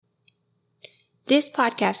This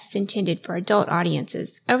podcast is intended for adult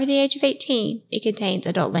audiences over the age of 18. It contains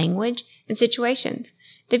adult language and situations.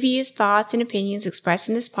 The views, thoughts, and opinions expressed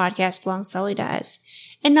in this podcast belong solely to us,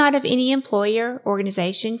 and not of any employer,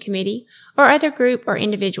 organization, committee, or other group or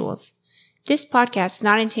individuals. This podcast is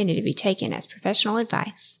not intended to be taken as professional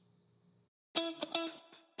advice.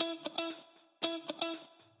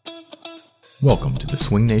 Welcome to the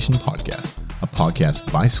Swing Nation Podcast, a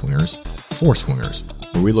podcast by swingers for swingers,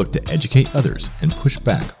 where we look to educate others and push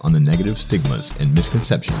back on the negative stigmas and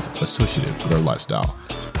misconceptions associated with our lifestyle.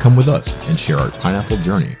 Come with us and share our pineapple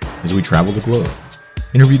journey as we travel the globe.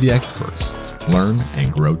 Interview the experts, learn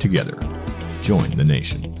and grow together. Join the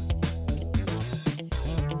nation.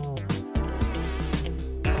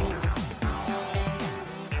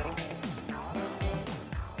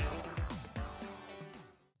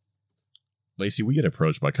 Lacey, we get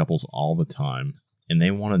approached by couples all the time, and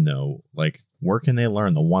they want to know, where can they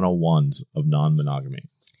learn the 101s of non-monogamy?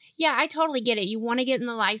 Yeah, I totally get it. You want to get in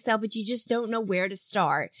the lifestyle, but you just don't know where to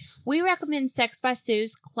start. We recommend Sex by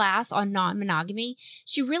Sue's class on non-monogamy.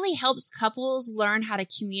 She really helps couples learn how to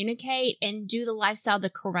communicate and do the lifestyle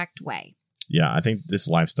the correct way. Yeah, I think this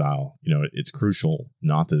lifestyle, it's crucial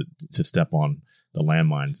not to step on the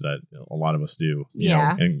landmines that a lot of us do, you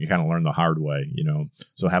know, and you kind of learn the hard way,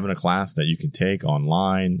 So having a class that you can take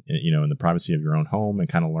online, in the privacy of your own home and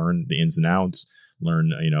kind of learn the ins and outs,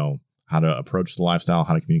 learn, how to approach the lifestyle,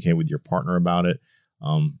 how to communicate with your partner about it.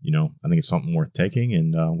 I think it's something worth taking,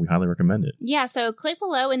 and we highly recommend it. Yeah, so click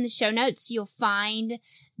below in the show notes. You'll find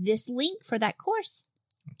this link for that course.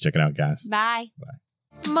 Check it out, guys. Bye. Bye.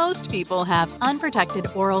 Most people have unprotected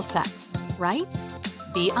oral sex, right?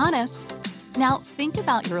 Be honest. Now, think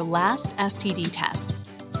about your last STD test.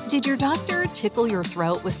 Did your doctor tickle your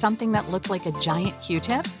throat with something that looked like a giant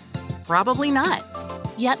Q-tip? Probably not.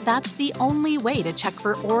 Yet that's the only way to check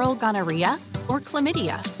for oral gonorrhea or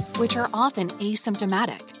chlamydia, which are often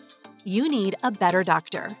asymptomatic. You need a better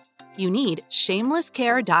doctor. You need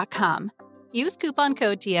shamelesscare.com. Use coupon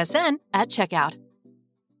code TSN at checkout.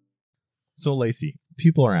 So, Lacey,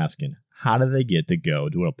 people are asking, how do they get to go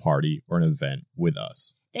to a party or an event with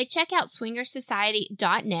us? They check out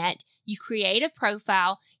swingersociety.net, you create a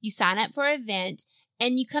profile, you sign up for an event,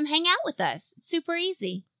 and you come hang out with us. It's super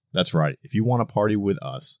easy. That's right. If you want to party with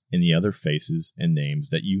us and the other faces and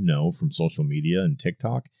names that you know from social media and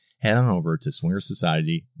TikTok, head on over to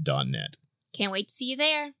swingersociety.net. Can't wait to see you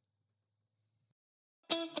there.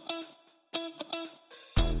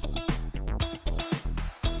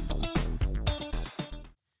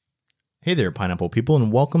 Hey there, Pineapple people,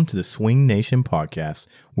 and welcome to the Swing Nation Podcast.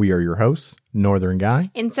 We are your hosts, Northern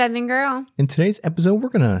Guy and Southern Girl. In today's episode, we're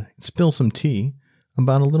going to spill some tea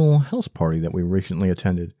about a little house party that we recently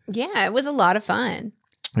attended. Yeah, it was a lot of fun.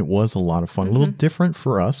 It was a lot of fun. A little different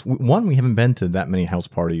for us. One, we haven't been to that many house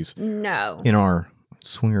parties. No. In our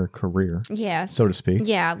swinger career. Yes. So to speak.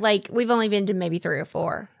 Yeah, we've only been to maybe 3 or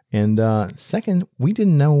 4. And second, we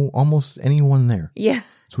didn't know almost anyone there. Yeah.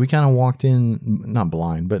 So we kind of walked in, not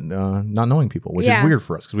blind, but not knowing people, which is weird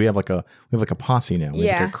for us because we have like a posse now. We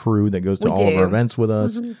have a crew that goes to all of our events with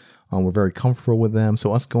us. We're very comfortable with them.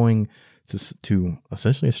 So us going to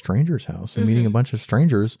essentially a stranger's house and meeting a bunch of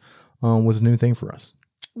strangers was a new thing for us.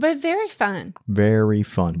 But very fun. Very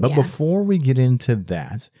fun. But before we get into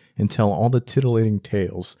that and tell all the titillating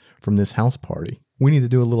tales from this house party, we need to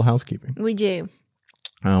do a little housekeeping. We do.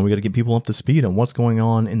 We got to get people up to speed on what's going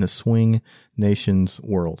on in the Swing Nation's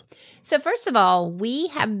world. So first of all, we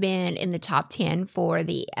have been in the top 10 for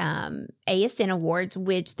the ASN Awards,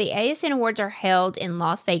 which the ASN Awards are held in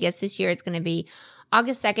Las Vegas this year. It's going to be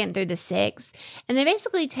August 2nd through the 6th. And they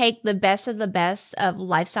basically take the best of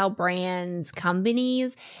lifestyle brands,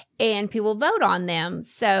 companies, and people vote on them.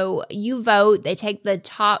 So you vote, they take the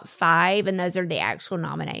top 5, and those are the actual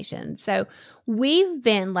nominations. So we've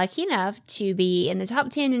been lucky enough to be in the top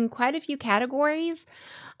 10 in quite a few categories.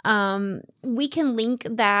 We can link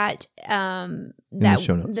that, in the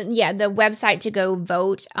show notes. The website to go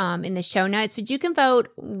vote in the show notes, but you can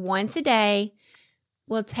vote once a day.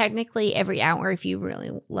 Well, technically every hour if you really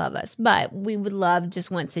love us, but we would love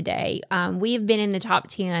just once a day. We have been in the top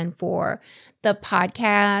 10 for the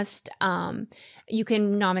podcast. You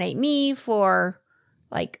can nominate me for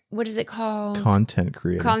what is it called? Content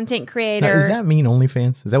creator. Now, does that mean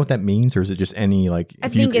OnlyFans? Is that what that means? Or is it just any,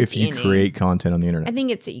 if you create content on the internet? I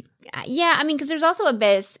think it's, because there's also a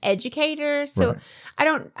best educator. So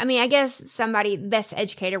right. I guess best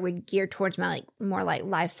educator would gear towards more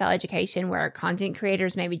lifestyle education, where content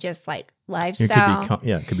creators maybe just lifestyle.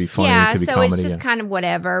 It could be funny. Yeah, it could be so comedy, it's just kind of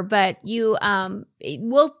whatever. But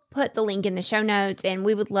we'll put the link in the show notes, and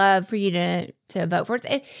we would love for you to vote for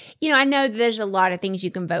it. I know there's a lot of things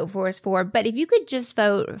you can vote for us for, but if you could just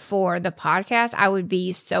vote for the podcast, I would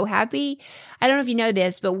be so happy. I don't know if you know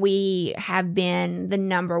this, but we have been the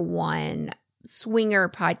 #1 swinger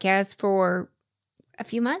podcast for a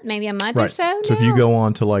few months, maybe a month or so now. So if you go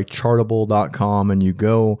on to like chartable.com and you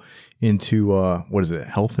go into, what is it?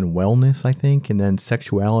 Health and wellness, I think. And then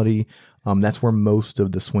sexuality. That's where most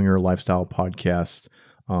of the swinger lifestyle podcasts,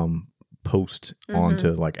 post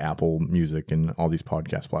onto like Apple Music and all these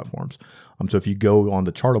podcast platforms. So if you go on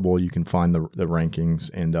to Chartable, you can find the rankings.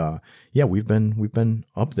 And, we've been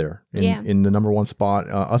up there in the #1 spot.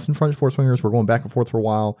 Us and Front Sports Swingers, we're going back and forth for a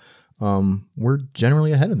while. We're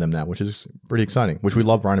generally ahead of them now, which is pretty exciting, which we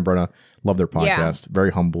love. Brian and Brenna love their podcast.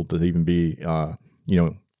 Very humbled to even be,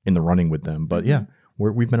 in the running with them. But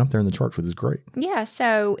we've been up there in the charts, which is great. Yeah.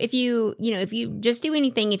 So if you just do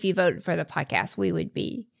anything, if you vote for the podcast, we would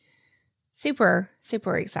be super,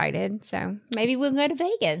 super excited. So maybe we'll go to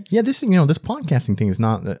Vegas. Yeah. This podcasting thing is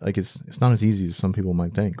not like, it's not as easy as some people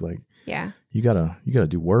might think. Like, you gotta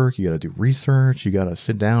do work, you gotta do research, you gotta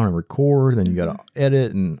sit down and record, then you gotta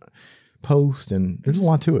edit and post, and there's a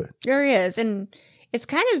lot to it. There is, and it's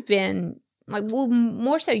kind of been like, well,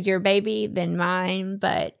 more so your baby than mine,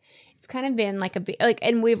 but it's kind of been like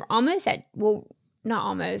and we've almost not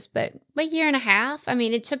almost, but a year and a half. I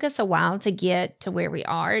mean, it took us a while to get to where we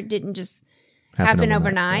are. It didn't just happen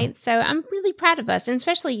overnight. Yeah. So I'm really proud of us, and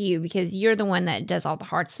especially you, because you're the one that does all the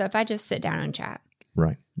hard stuff. I just sit down and chat.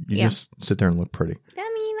 Right. You just sit there and look pretty.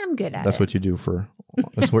 I mean, I'm good at it. That's what you do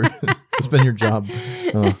it's been your job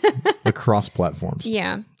across platforms.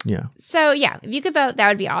 Yeah. Yeah. So, if you could vote, that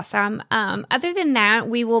would be awesome. Other than that,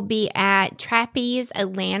 we will be at Trapeze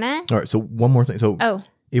Atlanta. All right. So one more thing. So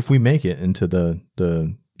if we make it into the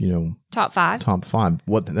top 5,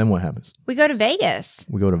 then what happens? We go to Vegas.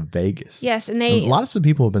 Yes. And a lot of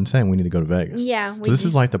people have been saying we need to go to Vegas. Yeah. So this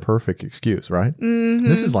is like the perfect excuse, right? Mm-hmm.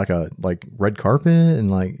 This is like red carpet and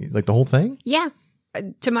like the whole thing. Yeah.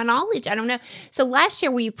 To my knowledge, I don't know. So last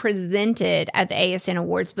year we presented at the ASN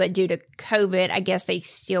Awards, but due to COVID, I guess they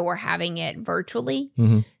still were having it virtually.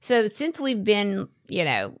 Mm-hmm. So since we've been,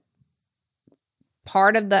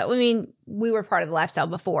 part of we were part of the lifestyle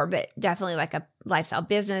before, but definitely like a lifestyle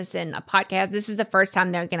business and a podcast. This is the first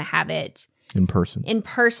time they're going to have it in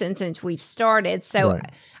person since we've started. So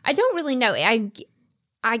I don't really know.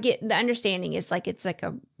 I get the understanding is like it's like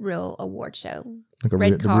a real award show,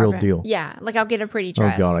 like the real deal. Yeah, like I'll get a pretty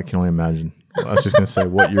dress. Oh God, I can only imagine. I was just going to say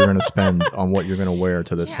what you're going to spend on what you're going to wear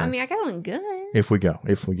to this thing. I mean, I got to look good if we get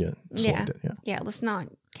selected. Yeah. Let's not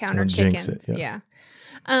count our chickens. It, yeah.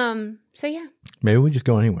 So yeah. Maybe we just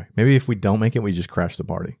go anyway. Maybe if we don't make it, we just crash the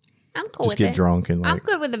party. I'm cool with it. Just get drunk and I'm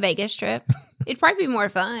good with the Vegas trip. It'd probably be more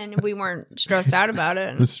fun if we weren't stressed out about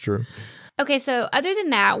it. That's true. Okay, so other than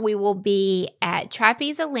that, we will be at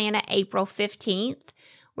Trapeze Atlanta April 15th.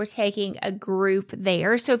 We're taking a group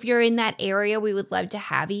there. So if you're in that area, we would love to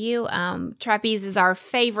have you. Trapeze is our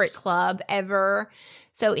favorite club ever.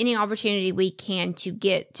 So any opportunity we can to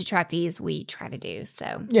get to Trapeze, we try to do.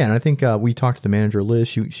 So yeah, and I think we talked to the manager, Liz.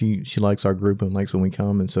 She likes our group and likes when we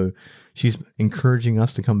come, and so she's encouraging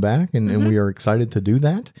us to come back, and we are excited to do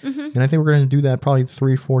that. Mm-hmm. And I think we're going to do that probably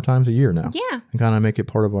 3-4 times a year now. Yeah, and kind of make it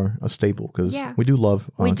part of a staple because we do love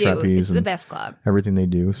Trapeze. It's the best club. Everything they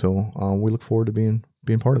do. So we look forward to being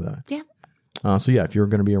part of that. Yeah. So if you're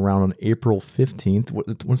going to be around on April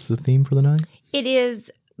 15th, what's the theme for the night? It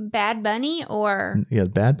is Bad Bunny or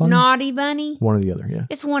Bad Bunny? Naughty Bunny. One or the other, yeah.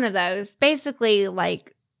 It's one of those. Basically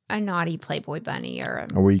like a naughty Playboy bunny or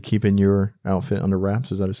Are we keeping your outfit under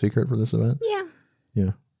wraps? Is that a secret for this event? Yeah.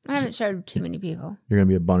 Yeah. I haven't showed too many people. You're going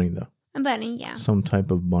to be a bunny though. A bunny, yeah. Some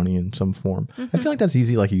type of bunny in some form. Mm-hmm. I feel like that's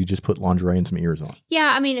easy. Like you just put lingerie and some ears on.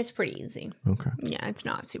 Yeah, I mean, it's pretty easy. Okay. Yeah, it's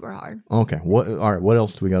not super hard. Okay. All right. What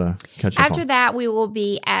else do we got to catch up on? After that, we will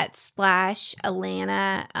be at Splash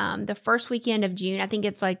Atlanta the first weekend of June. I think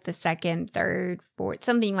it's like the 2nd, 3rd, 4th,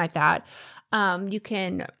 something like that. You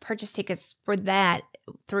can purchase tickets for that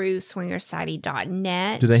through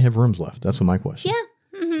swingersociety.net. Do they have rooms left? That's what my question. Yeah.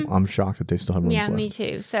 Mm-hmm. I'm shocked that they still have rooms left. Yeah, me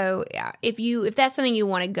too. So, if that's something you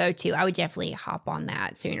want to go to, I would definitely hop on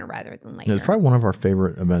that sooner rather than later. Yeah, it's probably one of our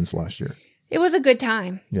favorite events last year. It was a good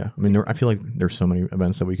time. Yeah. I mean, I feel like there's so many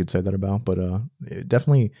events that we could say that about, but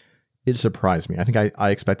it surprised me. I think I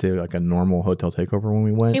expected like a normal hotel takeover when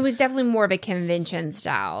we went. It was definitely more of a convention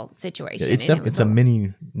style situation. Yeah, it's a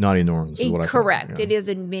mini Naughty New Orleans. Correct. It is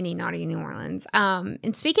a mini Naughty New Orleans.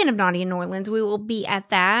 And speaking of Naughty New Orleans, we will be at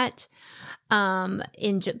that.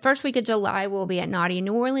 In first week of July, we'll be at Naughty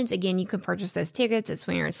New Orleans. Again, you can purchase those tickets at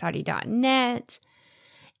swingersociety.net.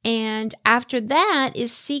 And after that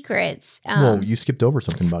is Secrets. Well, you skipped over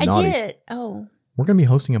something about I Naughty. did. Oh. We're going to be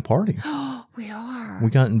hosting a party. We are. We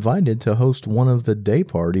got invited to host one of the day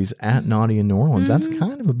parties at Naughty in New Orleans. That's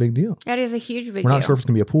kind of a big deal. That is a huge big deal. We're not sure if it's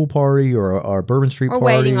going to be a pool party or a Bourbon Street We're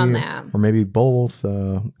party. waiting on that. Or maybe both.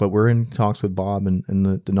 But we're in talks with Bob and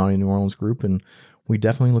the Naughty New Orleans group. And we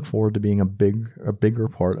definitely look forward to being a bigger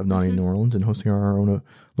part of Naughty New Orleans and hosting our own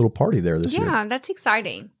little party there this year. Yeah, that's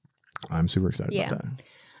exciting. I'm super excited about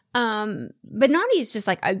that. But Naughty is just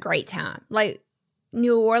like a great time. Like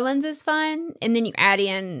New Orleans is fun, and then you add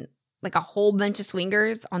in like a whole bunch of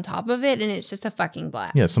swingers on top of it, and it's just a fucking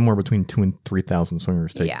blast. Yeah, somewhere between 2,000 and 3,000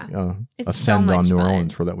 swingers take it's ascend so on New fun.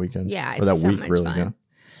 Orleans for that weekend. Yeah, or that it's so week, much really. fun.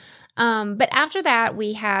 Yeah. But after that,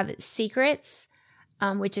 we have Secrets,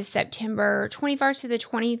 which is September 21st to the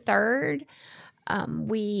 23rd.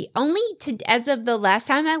 We only, as of the last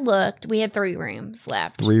time I looked, we had 3 rooms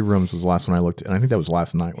left. 3 rooms was the last one I looked at. And I think that was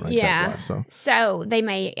last night when I checked last. So they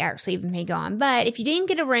may actually even be gone. But if you didn't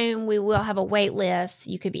get a room, we will have a wait list.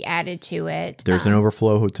 You could be added to it. There's an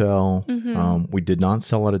overflow hotel. We did not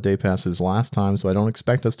sell out of day passes last time, so I don't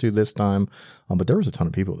expect us to this time. But there was a ton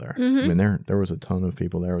of people there. I mean, there was a ton of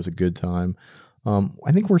people there. It was a good time.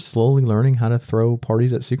 I think we're slowly learning how to throw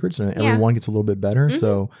parties at Secrets, and everyone gets a little bit better.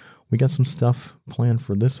 So we got some stuff planned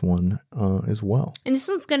for this one as well. And this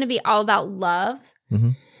one's going to be all about love.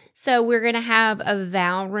 So we're going to have a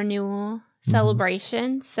vow renewal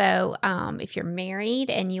celebration. So if you're married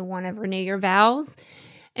and you want to renew your vows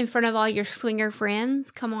in front of all your swinger friends,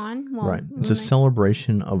 come on. Right. It's a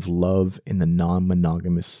celebration of love in the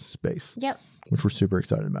non-monogamous space. Yep. Which we're super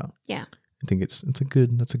excited about. Yeah. I think that's a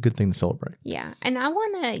good thing to celebrate. Yeah. And I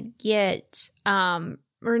want to get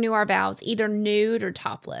renew our vows either nude or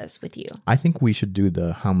topless with you. I think we should do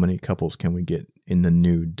the how many couples can we get in the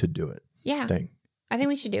nude to do it thing. I think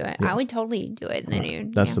we should do it. Yeah. I would totally do it in the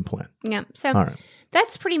nude. That's the plan. Yeah. So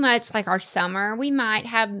that's pretty much like our summer. We might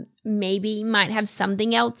have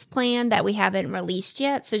something else planned that we haven't released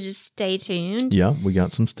yet. So just stay tuned. Yeah, we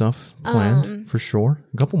got some stuff planned for sure.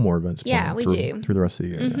 A couple more events planned. Yeah, we do. Through the rest of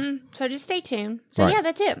the year. Yeah. So just stay tuned. So yeah,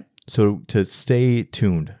 that's it. So to stay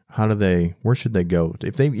tuned, where should they go?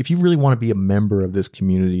 If you really want to be a member of this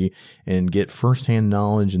community and get firsthand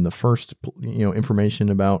knowledge and the first information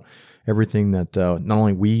about everything that not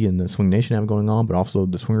only we and the Swing Nation have going on, but also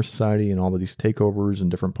the Swinger Society and all of these takeovers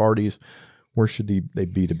and different parties, where should they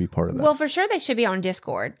be to be part of that? Well, for sure they should be on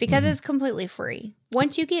Discord because it's completely free.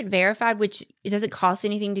 Once you get verified, which it doesn't cost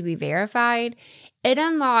anything to be verified, it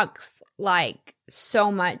unlocks like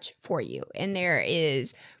so much for you. And there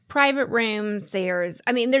is private rooms. There's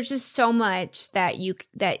just so much that you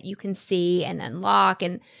can see and unlock.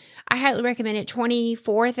 And I highly recommend it.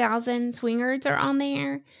 24,000 swingers are on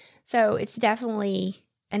there. So it's definitely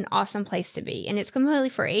an awesome place to be. And it's completely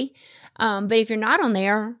free. But if you're not on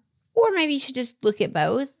there, or maybe you should just look at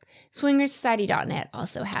both, SwingersSociety.net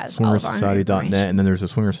also has all of our SwingersSociety.net, and then there's a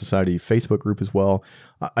Swinger Society Facebook group as well.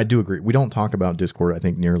 I do agree. We don't talk about Discord, I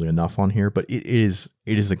think, nearly enough on here, but it is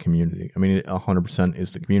a community. I mean, it 100%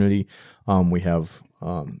 is the community. We have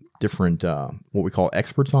different what we call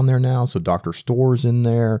experts on there now. So Dr. Storr's in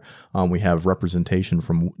there. We have representation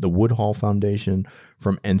from the Woodhall Foundation,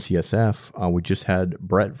 from NCSF. We just had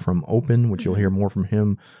Brett from Open, which you'll hear more from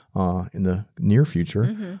him in the near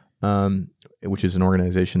future. Which is an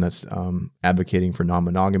organization that's advocating for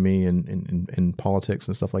non-monogamy in politics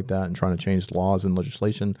and stuff like that, and trying to change laws and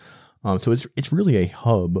legislation. So it's really a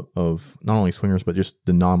hub of not only swingers, but just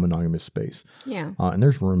the non-monogamous space. Yeah. And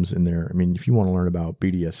there's rooms in there. I mean, if you want to learn about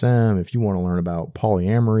BDSM, if you want to learn about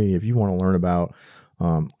polyamory, if you want to learn about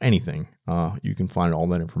anything, you can find all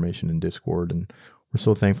that information in Discord. And we're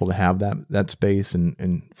so thankful to have that space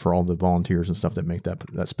and for all the volunteers and stuff that make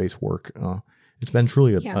that space work. It's been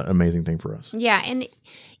truly an amazing thing for us. Yeah. And,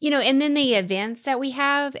 and then the events that we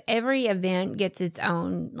have, every event gets its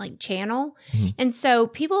own like channel. And so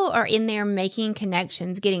people are in there making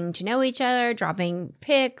connections, getting to know each other, dropping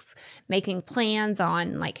pics, making plans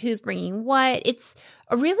on like who's bringing what. It's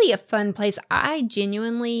a fun place. I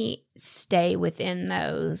genuinely stay within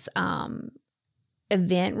those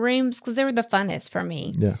event rooms because they were the funnest for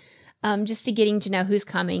me. Yeah. Just to getting to know who's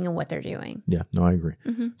coming and what they're doing. Yeah, no, I agree.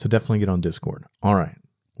 So definitely get on Discord. All right.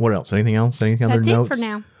 What else? Anything else? Anything other notes? That's it for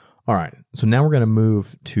now. All right. So now we're going to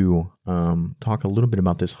move to talk a little bit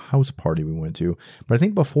about this house party we went to. But I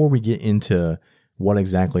think before we get into what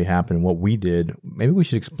exactly happened and what we did, maybe we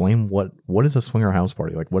should explain what is a swinger house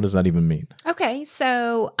party? Like, what does that even mean? Okay.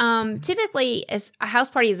 So typically a house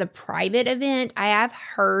party is a private event. I have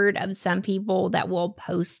heard of some people that will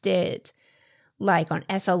post it like on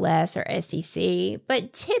SLS or STC,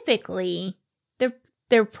 but typically they're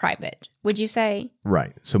they're private. Would you say?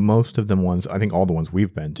 Right. So most of them ones, I think all the ones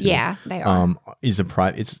we've been to. Yeah, they are. Is a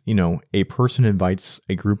private. It's, a person invites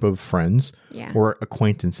a group of friends or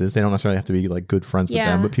acquaintances. They don't necessarily have to be like good friends with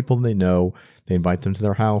them, but people they know. They invite them to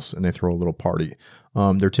their house and they throw a little party.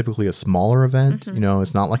 They're typically a smaller event.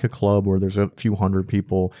 It's not like a club where there's a few hundred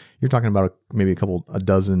people. You're talking about maybe a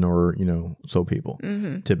dozen or, so people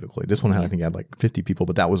typically. This one I think had like 50 people,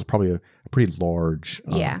 but that was probably a pretty large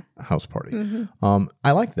house party.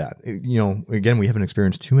 I like that. Again, we haven't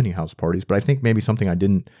experienced too many house parties, but I think maybe something I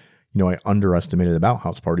didn't, I underestimated about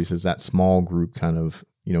house parties is that small group kind of,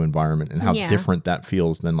 environment and how different that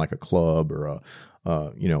feels than like a club or a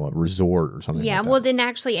resort or something. Yeah, well, then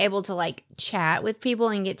actually able to like chat with people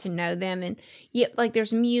and get to know them, and like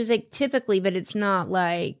there's music typically, but it's not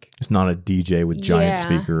like it's not a DJ with giant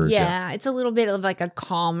speakers. Yeah, it's a little bit of like a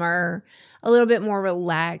calmer, a little bit more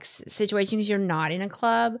relaxed situation because you're not in a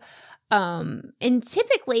club. And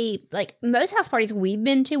typically, like most house parties we've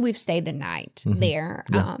been to, we've stayed the night there.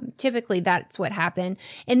 Yeah. Typically, that's what happened.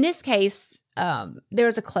 In this case, there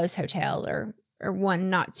was a close hotel or one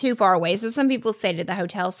not too far away. So some people stayed at the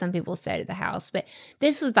hotel, some people stayed at the house. But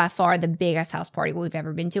this was by far the biggest house party we've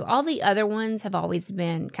ever been to. All the other ones have always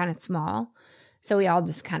been kind of small. So we all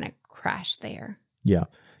just kind of crashed there. Yeah.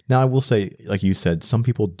 Now, I will say, like you said, some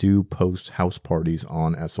people do post house parties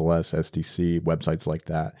on SLS, SDC, websites like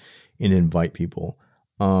that, and invite people.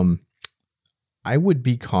 I would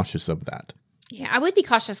be cautious of that. Yeah, I would be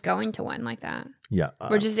cautious going to one like that. Yeah.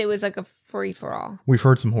 Or just it was like a free-for-all. We've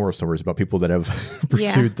heard some horror stories about people that have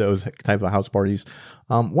pursued those type of house parties.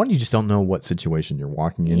 One, you just don't know what situation you're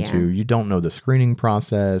walking into. You don't know the screening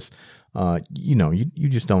process. You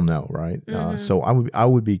just don't know, right? So I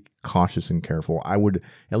would be cautious and careful. I would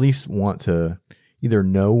at least want to either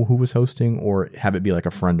know who was hosting or have it be like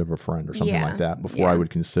a friend of a friend or something like that before I would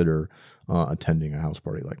consider attending a house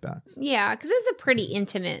party like that. Yeah, because it's a pretty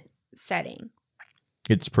intimate setting.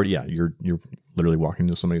 It's pretty, you're literally walking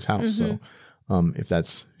into somebody's house. So if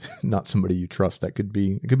that's not somebody you trust, it could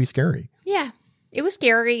be scary. Yeah, it was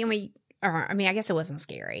scary. I guess it wasn't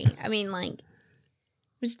scary. It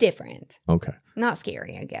was different. Okay. Not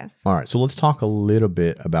scary, I guess. All right. So let's talk a little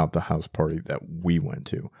bit about the house party that we went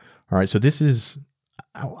to. All right. So this is,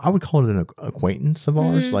 I would call it an acquaintance of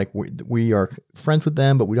ours. Like we are friends with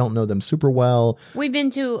them, but we don't know them super well. We've been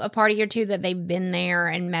to a party or two that they've been there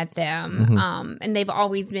and met them. And they've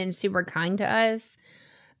always been super kind to us.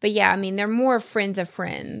 But yeah, they're more friends of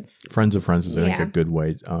friends. Friends of friends is, I think, a good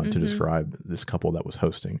way to describe this couple that was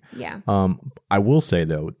hosting. Yeah. I will say,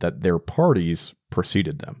 though, that their parties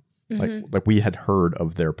preceded them. Like we had heard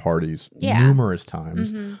of their parties numerous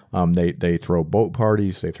times. They throw boat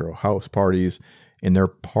parties, they throw house parties, and their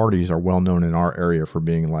parties are well known in our area for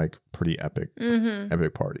being like pretty epic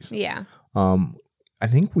parties. Yeah. I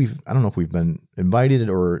think I don't know if we've been invited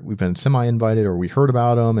or we've been semi-invited or we heard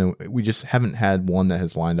about them and we just haven't had one that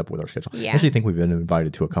has lined up with our schedule. Yeah. I actually think we've been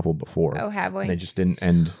invited to a couple before. Oh, have we? And they just didn't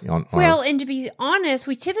end on and to be honest,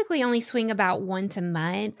 we typically only swing about once a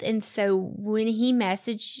month. And so when he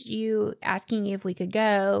messaged you asking if we could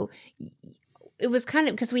go, it was kind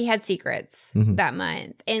of because we had secrets that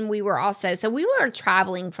month. And we were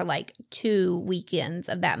traveling for like 2 weekends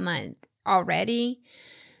of that month already,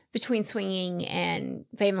 between swinging and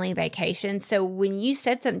family vacation. So when you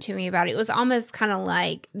said something to me about it, it was almost kind of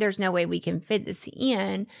like, there's no way we can fit this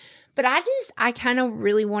in. But I kind of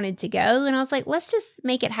really wanted to go. And I was like, let's just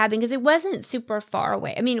make it happen. Because it wasn't super far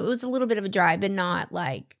away. It was a little bit of a drive, but not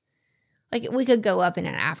like we could go up in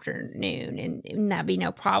an afternoon and that'd be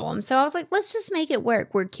no problem. So I was like, let's just make it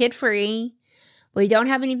work. We're kid free. We don't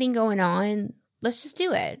have anything going on. Let's just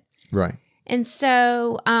do it. Right. And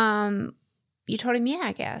so, you told him,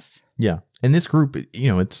 I guess. Yeah. And this group,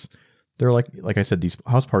 they're like I said, these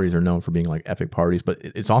house parties are known for being like epic parties, but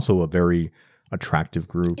it's also a very attractive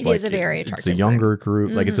group. It is a very attractive group. It's a younger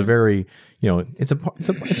group. Like it's a very, it's a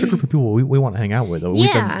group of people we want to hang out with.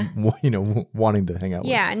 We've been, wanting to hang out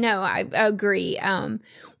with. Yeah, no, I agree.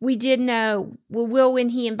 We did know, when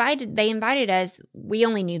they invited us, we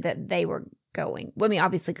only knew that they were going.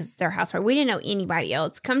 obviously because it's their house party. We didn't know anybody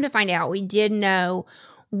else. Come to find out, we did know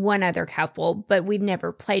one other couple, but we've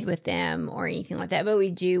never played with them or anything like that. But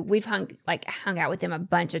we've hung out with them a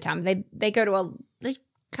bunch of times. They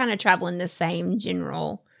kind of travel in the same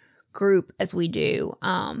general group as we do.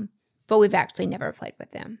 But we've actually never played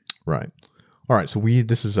with them. Right. All right. So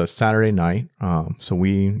this is a Saturday night. So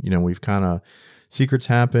we've kind of secrets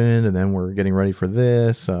happened and then we're getting ready for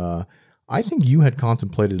this. I think you had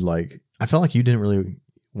contemplated, I felt like you didn't really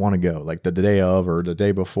want to go, like the day of or the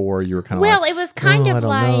day before. You were kind of it was kind of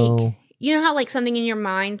like you know how like something in your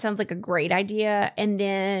mind sounds like a great idea and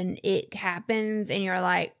then it happens and you're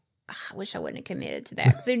like, I wish I wouldn't have committed to that.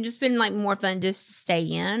 Because it would just been like more fun just to stay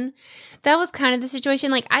in. That was kind of the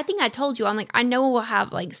situation. Like, I think I told you, I'm like, I know we'll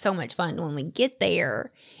have like so much fun when we get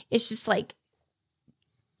there. It's just like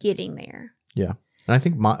getting there. Yeah. And I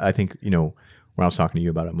think, when I was talking to you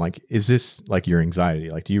about it, I'm like, is this like your anxiety?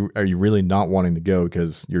 Like, are you really not wanting to go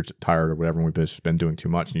because you're tired or whatever and we've just been doing too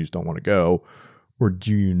much and you just don't want to go? Or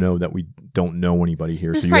do you know that we don't know anybody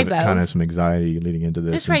here? So you have kind of some anxiety leading into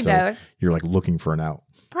this. It's both. You're like looking for an out.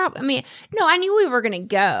 I mean, no, I knew we were going to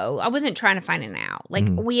go. I wasn't trying to find an out. Like,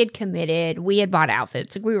 we had committed. We had bought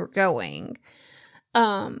outfits. Like, we were going.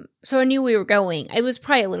 So I knew we were going. It was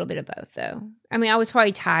probably a little bit of both, though. I mean, I was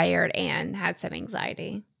probably tired and had some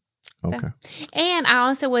anxiety. Okay. So, and I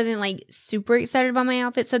also wasn't, like, super excited about my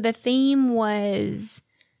outfit. So the theme was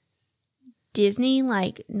Disney,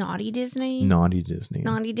 like, Naughty Disney. Naughty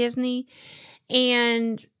Disney.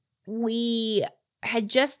 And we had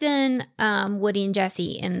just done Woody and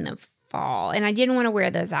Jesse in the fall, and I didn't want to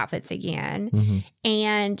wear those outfits again.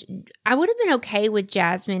 And I would have been okay with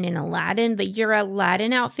Jasmine and Aladdin, but your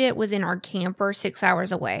Aladdin outfit was in our camper 6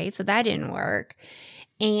 hours away, so that didn't work.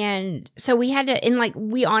 And so we had to, and like,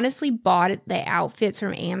 we honestly bought the outfits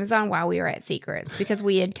from Amazon while we were at Secrets because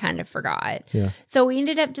we had kind of forgot. Yeah. So we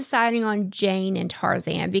ended up deciding on Jane and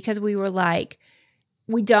Tarzan because we were like,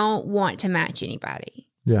 we don't want to match anybody.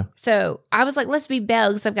 Yeah. So I was like, let's be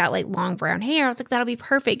Belle because I've got like long brown hair. I was like, that'll be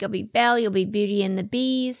perfect. You'll be Belle. You'll be Beauty and the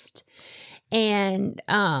Beast. And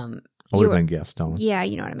I would have been Gaston. Yeah,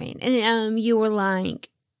 you know what I mean. And you were like,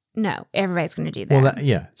 no, everybody's going to do that. Well,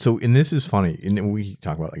 yeah. So, and this is funny. And we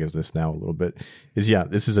talk about this now a little bit.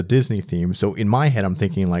 This is a Disney theme. So in my head, I'm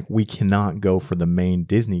thinking like we cannot go for the main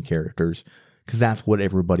Disney characters because that's what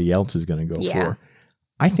everybody else is going to go for.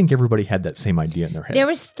 I think everybody had that same idea in their head. There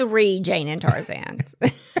was 3 Jane and Tarzans.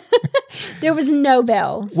 There was no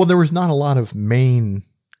Belle. Well, there was not a lot of main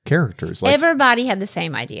characters. Like, everybody had the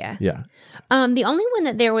same idea. Yeah. The only one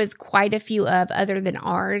that there was quite a few of other than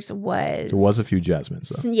ours was... There was a few Jasmines,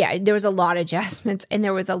 though. Yeah, there was a lot of Jasmines, and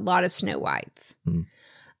there was a lot of Snow Whites.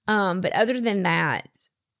 But other than that,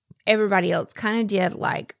 everybody else kind of did,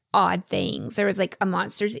 like, odd things. There was, like, a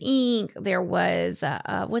Monsters, Inc. There was,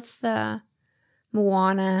 what's the...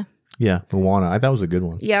 Moana. Yeah, Moana. I thought it was a good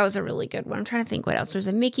one. Yeah, it was a really good one. I'm trying to think what else. There's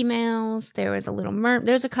a Mickey Mouse. There was a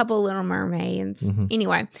there's a couple of Little Mermaids.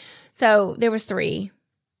 Anyway, so there was 3.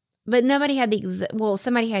 But nobody had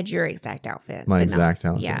somebody had your exact outfit. My exact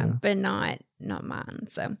outfit. Yeah, but not mine.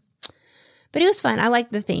 So, but it was fun. I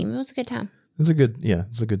liked the theme. It was a good time. It's a good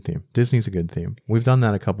theme. Disney's a good theme. We've done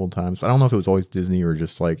that a couple of times. I don't know if it was always Disney or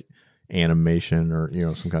just like animation or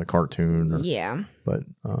some kind of cartoon but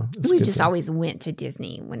we just always went to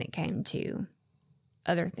Disney when it came to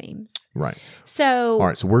other themes, right? So all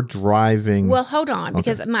right, so we're driving. Well, hold on,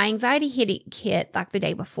 because my anxiety hit like the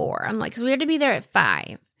day before. I'm like, because we had to be there at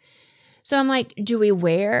 5, so I'm like, do we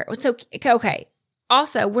wear? So okay.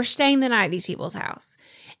 Also, we're staying the night at these people's house.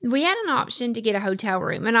 We had an option to get a hotel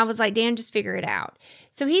room, and I was like, Dan, just figure it out.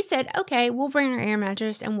 So he said, okay, we'll bring our air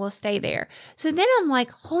mattress and we'll stay there. So then I'm like,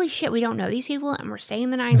 holy shit, we don't know these people, and we're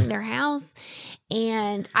staying the night in their house,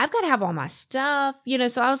 and I've got to have all my stuff,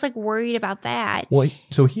 so I was like worried about that. Well,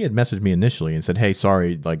 so he had messaged me initially and said, hey,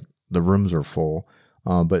 sorry, like the rooms are full,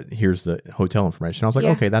 but here's the hotel information. I was like,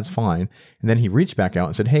 okay, that's fine. And then he reached back out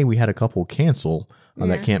and said, hey, we had a couple cancel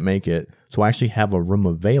that can't make it. So I actually have a room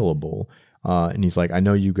available. And he's like, I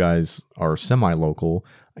know you guys are semi-local.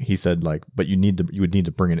 He said, like, but you would need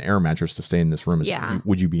to bring an air mattress to stay in this room.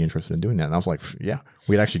 Would you be interested in doing that? And I was like, yeah.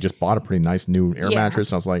 We had actually just bought a pretty nice new air mattress.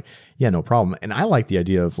 And I was like, yeah, no problem. And I like the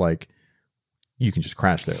idea of like, you can just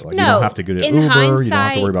crash there. Like, you don't have to go to Uber. You don't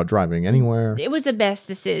have to worry about driving anywhere. It was the best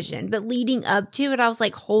decision. But leading up to it, I was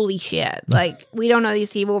like, holy shit. Like, we don't know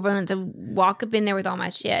these people. We're going to walk up in there with all my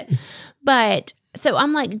shit. But so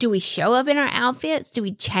I'm like, do we show up in our outfits? Do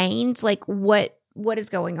we change? Like, what is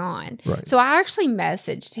going on? Right. So I actually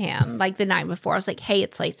messaged him like the night before. I was like, hey,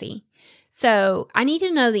 it's Lacey. So I need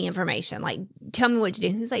to know the information. Like, tell me what to do.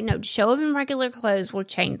 He's like, no, show up in regular clothes. We'll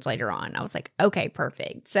change later on. I was like, okay,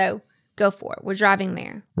 perfect. So go for it. We're driving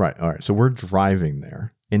there. Right. All right. So we're driving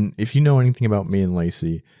there. And if you know anything about me and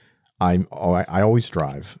Lacey, I always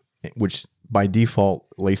drive, which by default,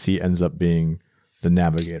 Lacey ends up being the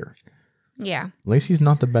navigator. Yeah. Lacey's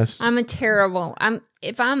not the best. I'm not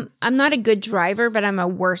a good driver, but I'm a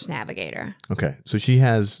worse navigator. Okay. So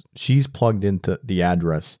she's plugged into the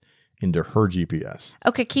address into her GPS.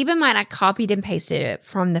 Okay. Keep in mind, I copied and pasted it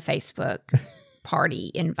from the Facebook.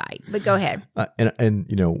 party invite. But go ahead. And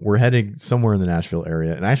you know, we're heading somewhere in the Nashville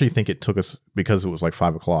area, and I actually think it took us, because it was like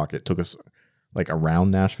 5 o'clock, it took us like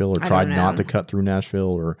around Nashville, or tried not to cut through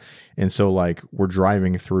Nashville, and so like we're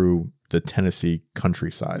driving through the Tennessee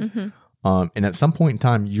countryside. Mm-hmm. And at some point in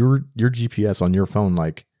time, your GPS on your phone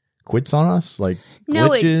like quits on us, like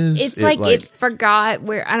glitches. No, it's like it forgot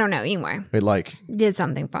where, I don't know. Anyway, it like did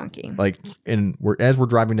something funky. Like, and as we're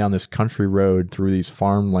driving down this country road through these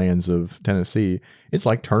farmlands of Tennessee, it's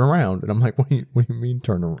like turn around, and I'm like, what do you mean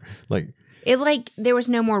turn around? Like there was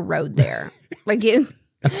no more road there. Like it.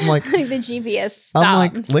 I'm like the GPS stopped. I'm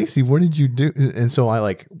like, Lacey, what did you do? And so I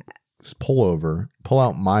like pull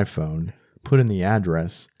out my phone, put in the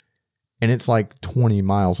address, and it's like 20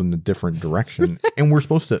 miles in a different direction. And we're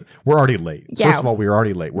already late. Yeah. First of all, we're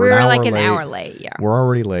already late. We're like an hour late. Yeah. We're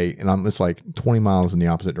already late. And it's like 20 miles in the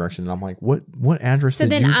opposite direction. And I'm like, what address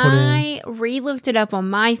did you put in? So then I re-looked it up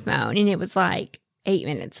on my phone, and it was like 8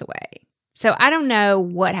 minutes away. So I don't know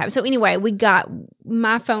what happened. So anyway,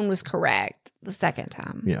 my phone was correct the second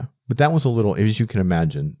time. Yeah. But that was a little, as you can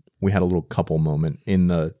imagine, we had a little couple moment in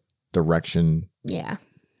the direction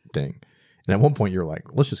thing. And at one point you're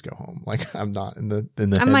like, let's just go home. Like, I'm not in the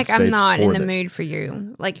I'm like, I'm not in the mood for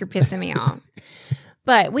you. Like, you're pissing me off.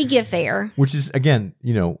 But we get there. Which is, again,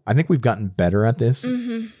 you know, I think we've gotten better at this.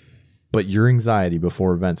 Mm-hmm. But your anxiety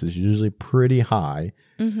before events is usually pretty high.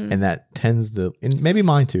 Mm-hmm. And that tends to, and maybe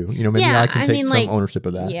mine too. You know, maybe I can take some ownership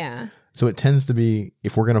of that. Yeah. So it tends to be,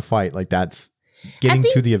 if we're going to fight, like that's getting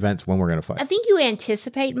to the events when we're going to fight. I think you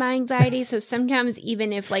anticipate my anxiety. So sometimes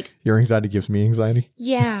even if like. Your anxiety gives me anxiety?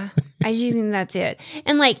 Yeah. I usually think that's it.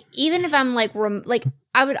 And like, even if I'm like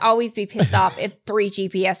I would always be pissed off if it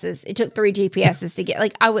took 3 GPSs to get,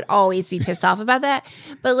 like, I would always be pissed off about that.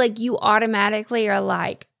 But like, you automatically are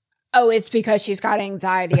like, oh, it's because she's got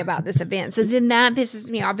anxiety about this event. So then that pisses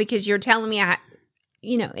me off because you're telling me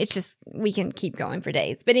it's just, we can keep going for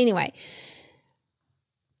days. But anyway,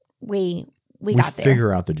 we got there.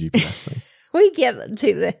 Figure out the GPS thing. we get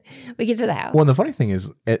to the house. Well, and the funny thing is,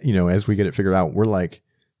 as we get it figured out, we're like,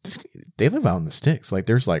 they live out in the sticks. Like,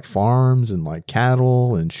 there's like farms and like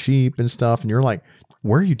cattle and sheep and stuff. And you're like,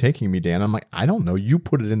 where are you taking me, Dan? I'm like, I don't know. You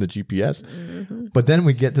put it in the GPS. Mm-hmm. But then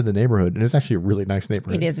we get to the neighborhood, and it's actually a really nice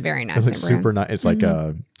neighborhood. It is a very nice neighborhood. It's like super nice. It's like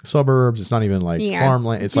suburbs. It's not even like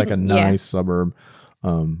farmland. It's like a nice suburb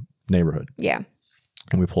neighborhood. Yeah.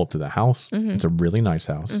 And we pull up to the house. Mm-hmm. It's a really nice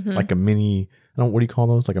house. Mm-hmm. Like a mini, what do you call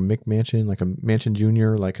those? Like a McMansion, like a mansion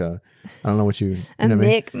junior, like a, I don't know what you, a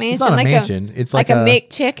McMansion. It's not like a mansion. It's like a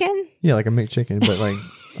McChicken? Yeah, like a McChicken, but like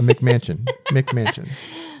a McMansion. McMansion.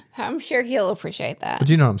 I'm sure he'll appreciate that. But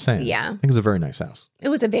you know what I'm saying? Yeah. I think it was a very nice house. It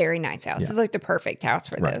was a very nice house. Yeah. It's like the perfect house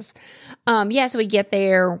for this. So we get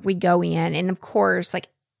there, we go in, and of course, like,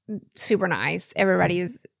 super nice. Everybody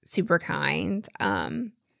is super kind.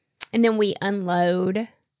 And then we unload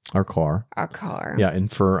our car. Yeah.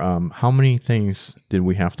 And for how many things did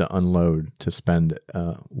we have to unload to spend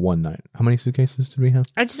one night? How many suitcases did we have?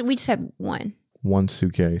 We just had one. One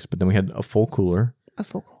suitcase, but then we had a full cooler.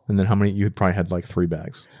 And then how many? You probably had like 3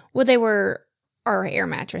 bags. Well, they were our air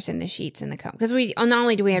mattress and the sheets and the comb. Because we not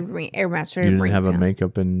only do we have air mattress, you didn't have a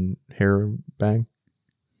makeup and hair bag.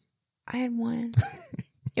 I had one.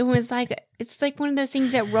 It was like, it's like one of those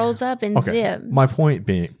things that rolls up and zips. My point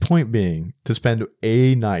being, to spend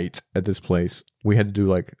a night at this place, we had to do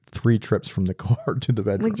like 3 trips from the car to the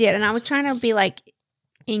bedroom. We did, and I was trying to be like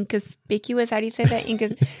inconspicuous. How do you say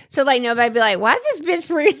that? So like nobody'd be like, why is this bitch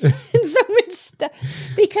bringing so much stuff?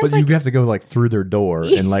 Because you have to go like through their door,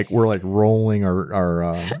 and like we're like rolling our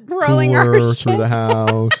rolling cooler our through the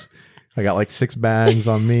house. I got like 6 bags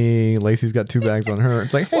on me. Lacey's got 2 bags on her.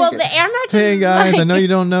 It's like, hey, well, the air mattress. Hey guys, I know you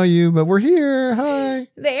don't know you, but we're here. Hi.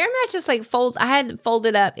 The air mattress like folds. I had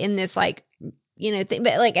folded up in this like thing,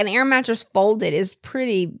 but like an air mattress folded is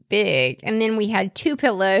pretty big. And then we had 2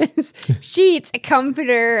 pillows, sheets, a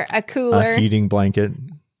comforter, a cooler, a heating blanket.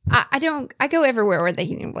 I go everywhere with a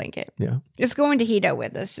heating blanket. Yeah, just going to Hito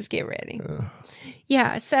with us. Just get ready.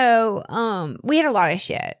 Yeah. So we had a lot of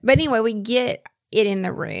shit, but anyway, we get it in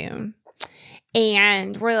the room.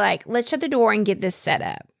 And we're like, let's shut the door and get this set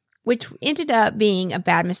up, which ended up being a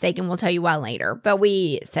bad mistake, and we'll tell you why later. But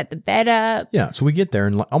we set the bed up. Yeah, so we get there,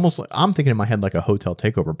 and almost like, I'm thinking in my head like a hotel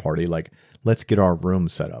takeover party. Like, let's get our room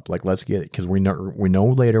set up. Like, let's get it, because we know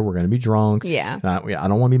later we're going to be drunk. Yeah. And I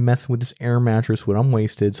don't want to be messing with this air mattress when I'm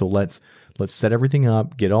wasted. So let's set everything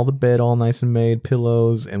up, get all the bed all nice and made,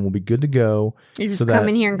 pillows, and we'll be good to go. You just come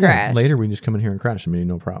in here and crash. Later we can just come in here and crash. I mean,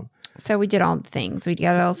 no problem. So we did all the things. We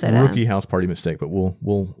got it all set up. Rookie house party mistake, but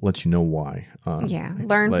we'll let you know why.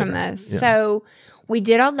 Learn later. from this. Yeah. So we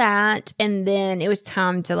did all that, and then it was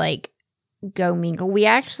time to like go mingle. We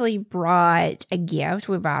actually brought a gift.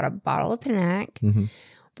 We brought a bottle of Panac,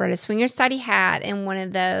 brought a Swinger Study hat, and one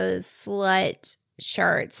of those slut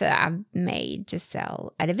shirts that I've made to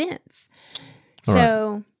sell at events. All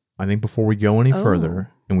so right. I think before we go any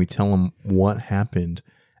further and we tell them what happened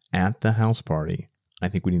at the house party, I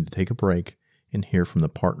think we need to take a break and hear from the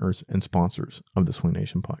partners and sponsors of the Swing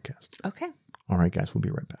Nation podcast. Okay. All right, guys, we'll be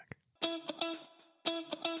right back.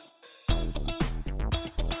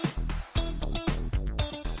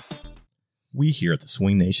 We here at the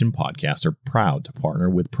Swing Nation podcast are proud to partner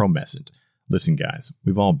with Promescent. Listen, guys,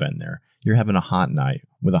 we've all been there. You're having a hot night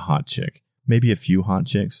with a hot chick, maybe a few hot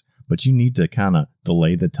chicks, but you need to kind of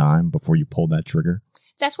delay the time before you pull that trigger.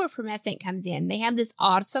 That's where Promescent comes in. They have this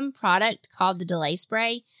awesome product called the Delay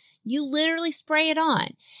Spray. You literally spray it on,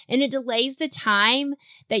 and it delays the time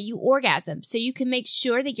that you orgasm, so you can make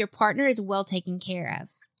sure that your partner is well taken care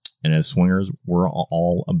of. And as swingers, we're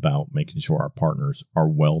all about making sure our partners are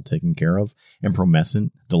well taken care of, and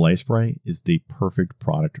Promescent Delay Spray is the perfect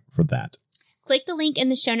product for that. Click the link in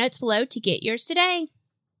the show notes below to get yours today.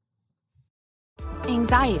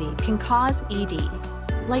 Anxiety can cause ED,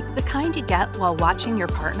 like the kind you get while watching your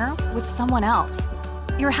partner with someone else.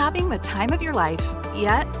 You're having the time of your life,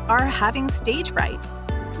 yet are having stage fright.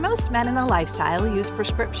 Most men in the lifestyle use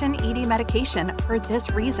prescription ED medication for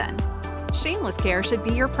this reason. Shameless Care should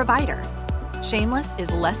be your provider. Shameless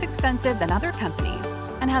is less expensive than other companies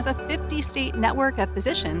and has a 50-state network of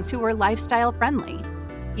physicians who are lifestyle friendly.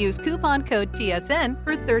 Use coupon code TSN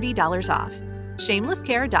for $30 off.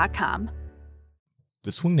 Shamelesscare.com.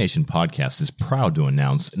 The Swing Nation podcast is proud to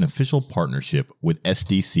announce an official partnership with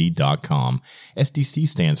SDC.com. SDC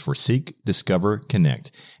stands for Seek, Discover, Connect.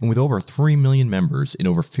 And with over 3 million members in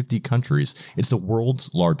over 50 countries, it's the world's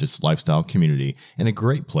largest lifestyle community and a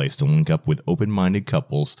great place to link up with open-minded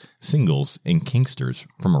couples, singles, and kinksters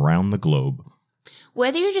from around the globe.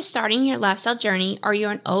 Whether you're just starting your lifestyle journey or you're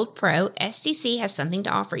an old pro, SDC has something to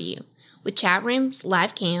offer you. With chat rooms,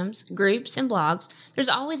 live cams, groups, and blogs, there's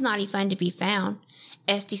always naughty fun to be found.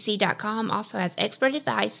 SDC.com also has expert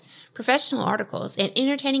advice, professional articles, and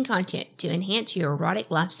entertaining content to enhance your erotic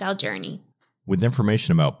lifestyle journey. With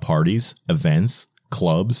information about parties, events,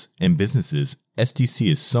 clubs, and businesses,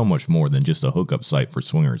 SDC is so much more than just a hookup site for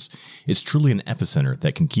swingers. It's truly an epicenter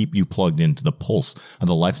that can keep you plugged into the pulse of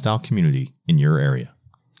the lifestyle community in your area.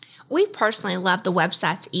 We personally love the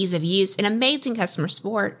website's ease of use and amazing customer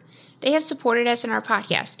support. They have supported us in our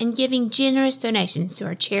podcast and giving generous donations to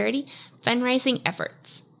our charity fundraising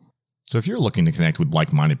efforts. So if you're looking to connect with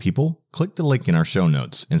like-minded people, click the link in our show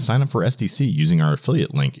notes and sign up for SDC using our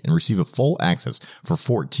affiliate link and receive a full access for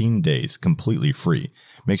 14 days completely free.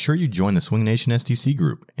 Make sure you join the Swing Nation SDC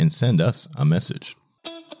group and send us a message.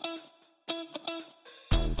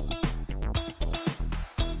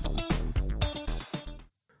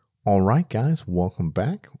 All right, guys, welcome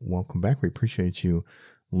back. Welcome back. We appreciate you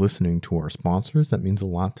listening to our sponsors. That means a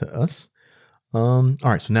lot to us. All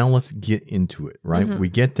right, so now let's get into it, right? We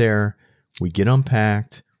get there, we get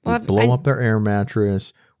unpacked, we blow up our air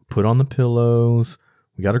mattress, put on the pillows,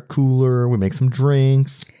 we got our cooler, we make some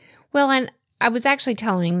drinks. Well, and I was actually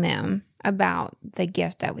telling them about the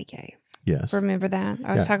gift that we gave. Yes. Remember that?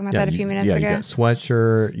 I was talking about that a few minutes ago. You got a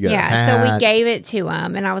sweatshirt, you got a hat. So we gave it to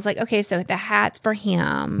him, and I was like, okay, so the hat's for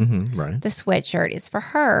him. Right. The sweatshirt is for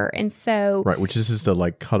her. And so... Right, which is just a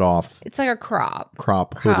like cut off... It's like a crop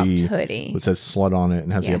hoodie. It says slut on it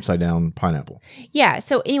and has the upside down pineapple. Yeah,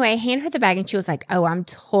 so anyway, I handed her the bag, and she was like, oh, I'm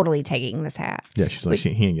totally taking this hat. Yeah, she's like, he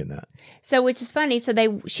ain't getting that. So, which is funny.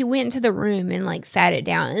 So she went into the room and like sat it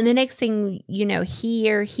down. And the next thing you know,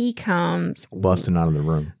 here he comes. Busting out of the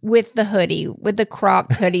room. With the hoodie, with the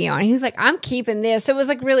cropped hoodie on. He's like, I'm keeping this. So it was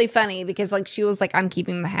like really funny because like she was like, I'm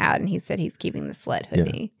keeping the hat. And he said he's keeping the slut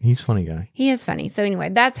hoodie. Yeah, he's a funny guy. He is funny. So anyway,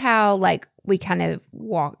 that's how like we kind of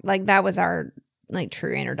walked. Like that was our like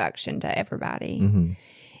true introduction to everybody.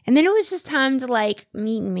 And then it was just time to like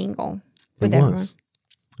meet and mingle with everyone.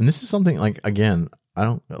 And this is something like, again, I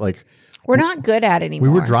don't like... We're not good at it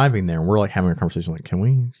anymore. We were driving there and we're like having a conversation like, can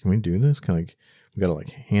we do this? Can like we gotta like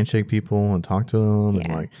handshake people and talk to them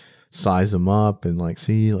and like size them up and like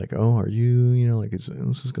see like, oh, are you like is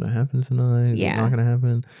this gonna happen tonight? Is it not gonna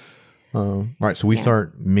happen? Right. So we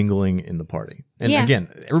start mingling in the party. And again,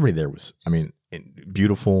 everybody there was, I mean,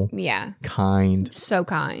 beautiful, kind, so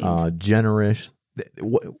kind, generous.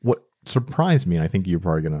 What surprised me, and I think you're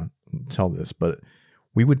probably gonna tell this, but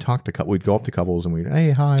we would talk to we'd go up to couples and we'd,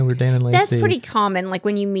 hey, hi, we're Dan and Lacey. That's pretty common. Like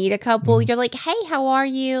when you meet a couple, you're like, hey, how are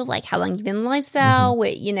you? Like how long you been in lifestyle? What,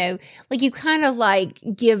 like you kind of like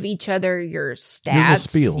give each other your stats.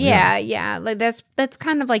 Spiel, yeah. Like that's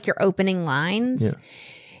kind of like your opening lines. Yeah.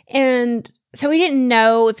 And so we didn't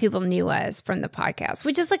know if people knew us from the podcast,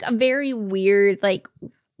 which is like a very weird, like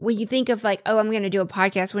when you think of like, oh, I'm going to do a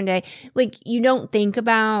podcast one day, like you don't think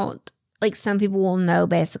about like some people will know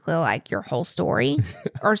basically like your whole story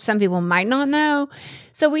or some people might not know.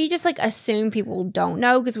 So we just like assume people don't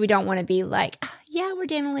know because we don't want to be like, yeah, we're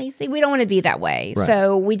Dan and Lacey. We don't want to be that way. Right.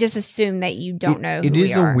 So we just assume that you don't know who we are. It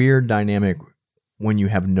is a weird dynamic when you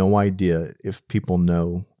have no idea if people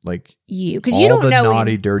know like you, because you don't know all the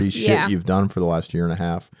naughty, dirty shit you've done for the last year and a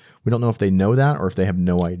half. We don't know if they know that or if they have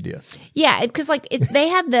no idea. Yeah, because like they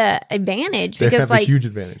have the advantage they because have like a huge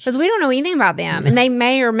advantage because we don't know anything about them, and they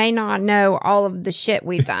may or may not know all of the shit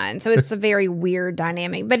we've done. So it's a very weird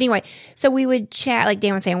dynamic. But anyway, so we would chat, like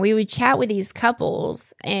Dan was saying, we would chat with these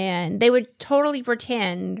couples, and they would totally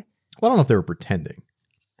pretend. Well, I don't know if they were pretending.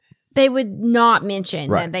 They would not mention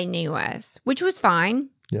that they knew us, which was fine.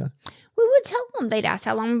 Yeah. We would tell them. They'd ask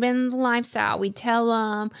how long we've been in the lifestyle. We'd tell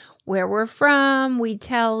them where we're from. We'd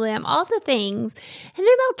tell them all the things. And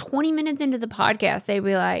then about 20 minutes into the podcast, they'd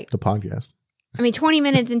be like... The podcast. 20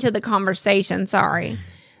 minutes into the conversation, sorry.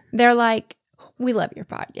 They're like, we love your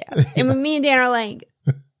podcast. And when me and Dan are like...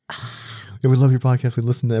 Yeah, we love your podcast. We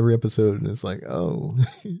listen to every episode, and it's like, oh.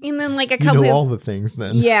 And then like a couple, you know all the things.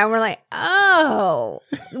 Then, yeah, we're like, oh,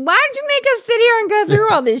 why did you make us sit here and go through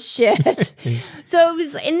all this shit? So it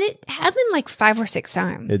was, and it happened like 5 or 6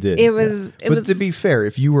 times. It did. It was. Yeah. But to be fair,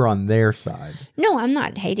 if you were on their side, no, I'm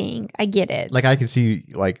not hating. I get it. Like I can see,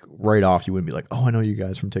 like right off, you wouldn't be like, oh, I know you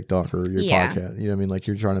guys from TikTok or your podcast. You know what I mean? Like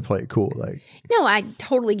you're trying to play it cool. Like, no, I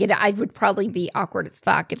totally get it. I would probably be awkward as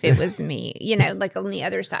fuck if it was me. You know, like on the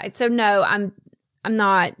other side. So no, I'm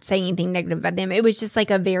not saying anything negative about them. It was just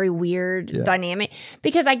like a very weird dynamic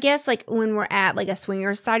because I guess like when we're at like a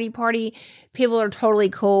swinger society party, people are totally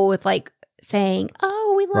cool with like saying,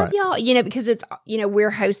 oh, we love y'all, you know, because it's, you know, we're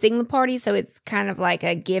hosting the party. So it's kind of like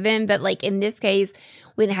a given. But like in this case,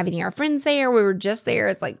 we didn't have any of our friends there. We were just there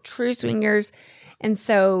as like true swingers. And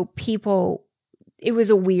so people, it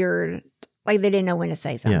was a weird, like they didn't know when to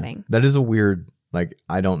say something. Yeah, that is a weird, like,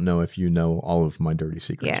 I don't know if you know all of my dirty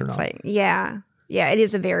secrets or not. Like, yeah, it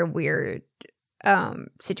is a very weird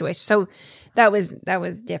situation. So that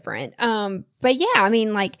was different. But yeah, I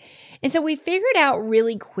mean, like, and so we figured out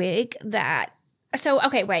really quick that, so,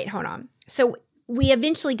 okay, wait, hold on. So we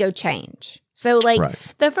eventually go change. So like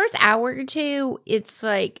the first hour or two, it's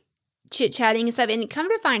like chit-chatting and stuff. And come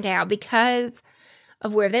to find out, because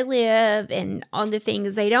of where they live and all the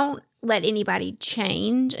things, they don't let anybody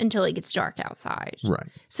change until it gets dark outside. Right.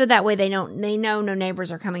 So that way they know no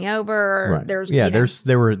neighbors are coming over. Right.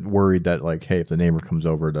 They were worried that like, hey, if the neighbor comes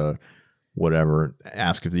over to whatever,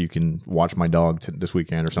 ask if you can watch my dog this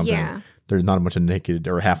weekend or something. Yeah. There's not a bunch of naked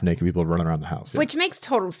or half naked people running around the house. Which makes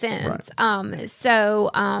total sense.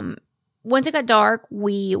 Right. Once it got dark,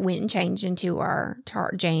 we went and changed into our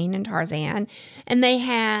Jane and Tarzan, and they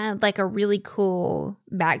had like a really cool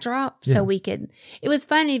backdrop. So we could, it was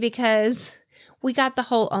funny because we got the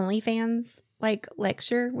whole OnlyFans like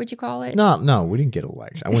lecture, would you call it? No, we didn't get a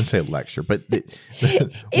lecture. I wouldn't say a lecture, but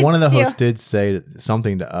one of the hosts did say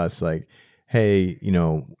something to us like, hey, you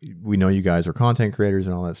know, we know you guys are content creators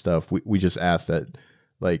and all that stuff. We just asked that,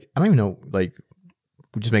 like, I don't even know, like,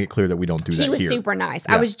 we just make it clear that we don't do that. He was super nice.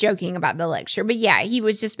 Yeah. I was joking about the lecture, but yeah, he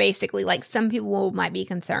was just basically like, some people might be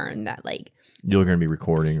concerned that like you're going to be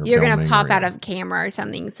recording or you're going to pop out of camera or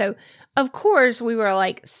something. So of course we were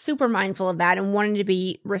like super mindful of that and wanted to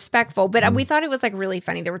be respectful, but we thought it was like really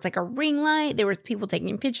funny. There was like a ring light. There were people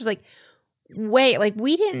taking pictures. Like, wait, like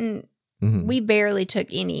we didn't. We barely took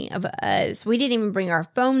any of us. We didn't even bring our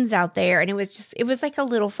phones out there, and it was like a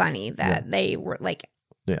little funny that they were like.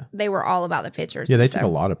 Yeah, they were all about the pictures. Yeah, they took a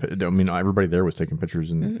lot of pictures. I mean, everybody there was taking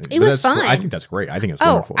pictures, and it was fun. I think that's great. I think it's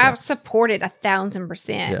wonderful. I support it 1,000%.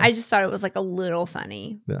 Yeah. I just thought it was like a little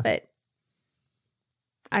funny, but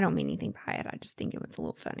I don't mean anything by it. I just think it was a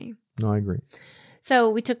little funny. No, I agree.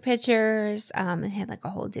 So we took pictures. It had like a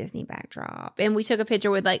whole Disney backdrop, and we took a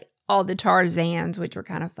picture with like all the Tarzans, which were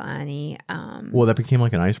kind of funny. Well, that became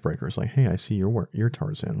like an icebreaker. It's like, hey, I see you're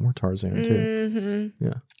Tarzan. We're Tarzan too.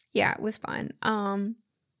 Yeah, it was fun.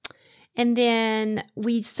 And then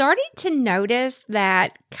we started to notice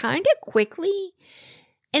that kind of quickly,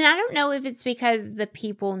 and I don't know if it's because the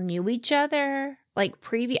people knew each other, like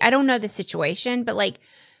I don't know the situation, but like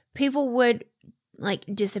people would like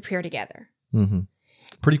disappear together. Mm-hmm.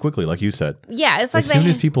 Pretty quickly, like you said. Yeah, it's like as soon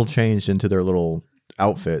as people changed into their little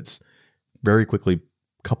outfits, very quickly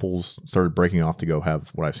couples started breaking off to go have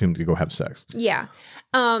what I assumed to go have sex. Yeah.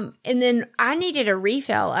 And then I needed a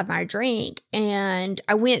refill of my drink, and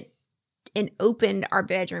I went and opened our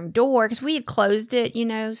bedroom door because we had closed it, you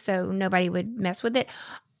know, so nobody would mess with it.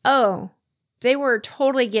 Oh, they were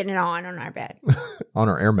totally getting it on our bed. On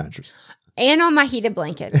our air mattress. And on my heated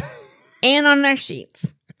blanket. And on their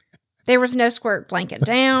sheets. There was no squirt blanket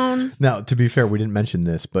down. Now, to be fair, we didn't mention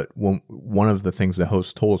this, but one of the things the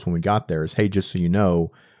host told us when we got there is, hey, just so you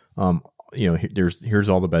know, here's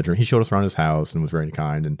all the bedroom. He showed us around his house and was very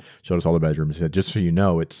kind and showed us all the bedrooms. He said, just so you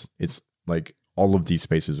know, it's like all of these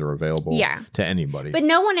spaces are available to anybody. But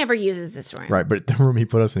no one ever uses this room. Right. But the room he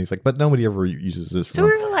put us in, he's like, but nobody ever uses this room. So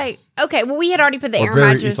we were like, okay, well, we had already put the air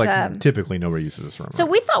mattress up. Typically, nobody uses this room. So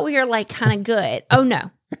we thought we were like kind of good. Oh, no.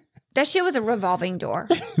 That shit was a revolving door.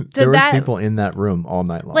 So there was people in that room all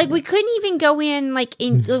night long. Like, we couldn't even go in,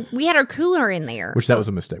 we had our cooler in there. That was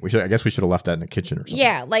a mistake. I guess we should have left that in the kitchen or something.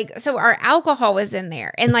 Yeah, so our alcohol was in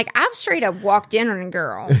there. And, I've straight up walked in on a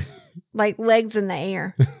girl, legs in the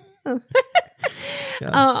air.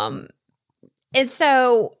 Yeah. And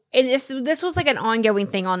so this was an ongoing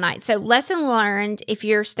thing all night. So lesson learned: if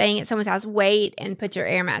you're staying at someone's house, wait and put your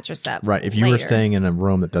air mattress up. Right. If you were staying in a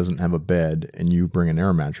room that doesn't have a bed and you bring an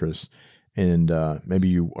air mattress, and maybe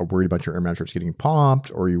you are worried about your air mattress getting popped,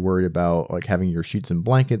 or you're worried about having your sheets and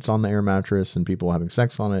blankets on the air mattress and people having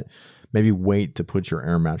sex on it, maybe wait to put your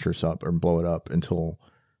air mattress up and blow it up until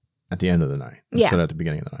at the end of the night, instead of at the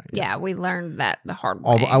beginning of the night. Yeah, we learned that the hard way.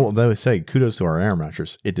 Although I will say, kudos to our air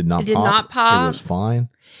mattress. It did not pop. It was fine.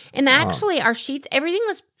 And actually, our sheets, everything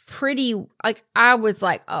was pretty, I was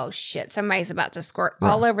like, oh shit, somebody's about to squirt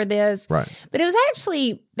all over this. Right. But it was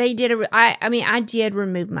actually, I did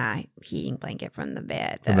remove my heating blanket from the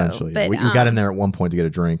bed, though. Eventually. But, we got in there at one point to get a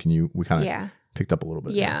drink, and we kind of picked up a little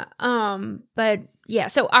bit. Yeah. But yeah,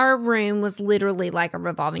 so our room was literally like a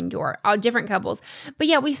revolving door, all different couples. But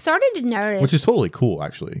yeah, we started to notice, which is totally cool,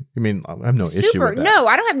 actually. I mean, I have no issue with that. No,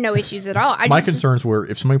 I don't have no issues at all. My concerns were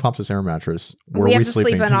if somebody pops this air mattress, where we have to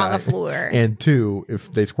sleep on the floor, and two,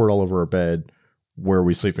 if they squirt all over our bed, where are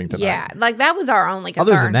we sleeping tonight? Yeah, that was our only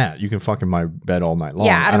concern. Other than that, you can fuck in my bed all night long.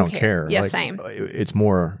 Yeah, I don't care. Yeah, same. It's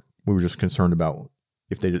more we were just concerned about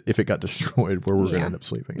if it got destroyed, where we're going to end up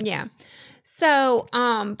sleeping. Yeah. So,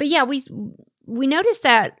 but yeah, we noticed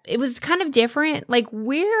that it was kind of different.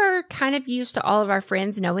 We're kind of used to all of our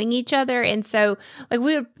friends knowing each other. And so we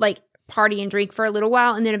would party and drink for a little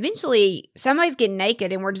while. And then eventually somebody's getting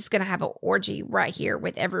naked and we're just going to have an orgy right here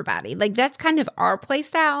with everybody. That's kind of our play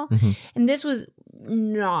style. Mm-hmm. And this was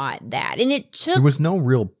not that. And there was no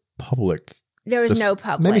real public. There was no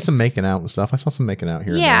public. Maybe some making out and stuff. I saw some making out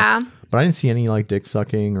here. Yeah. And there. But I didn't see any dick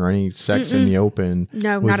sucking or any sex in the open.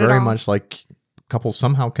 No, it was not at all. very much couples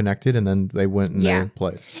somehow connected, and then they went and they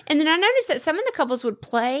played. And then I noticed that some of the couples would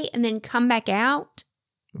play and then come back out.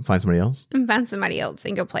 Find somebody else? And find somebody else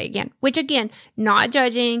and go play again. Which again, not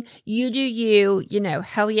judging. You do you,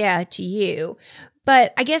 hell yeah to you.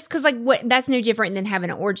 But I guess because that's no different than having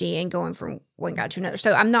an orgy and going from one guy to another.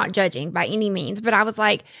 So I'm not judging by any means. But I was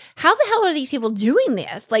like, how the hell are these people doing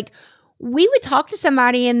this? We would talk to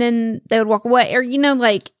somebody and then they would walk away. Or,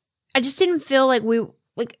 I just didn't feel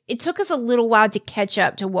it took us a little while to catch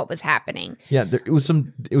up to what was happening. Yeah, it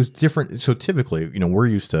was different. So typically, we're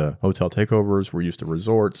used to hotel takeovers, we're used to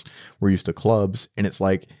resorts, we're used to clubs, and it's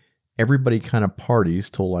everybody kind of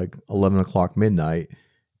parties till 11 o'clock midnight,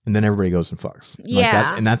 and then everybody goes and fucks.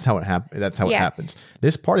 Yeah, and that's how it happens. That's how it happens.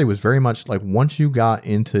 This party was very much once you got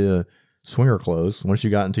into swinger clothes, once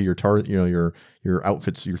you got into your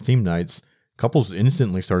outfits, your theme nights, couples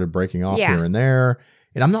instantly started breaking off here and there.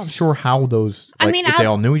 And I'm not sure how those, if they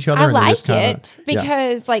all knew each other. I like it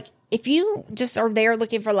because, if you just are there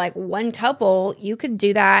looking for, one couple, you could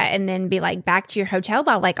do that and then be, back to your hotel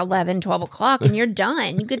by, 11, 12 o'clock and you're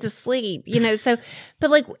done. You get to sleep, so,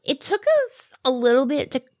 but, it took us a little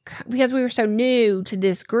bit because we were so new to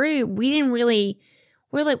this group, we didn't really,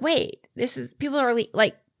 we're wait, people are,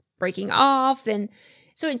 breaking off. And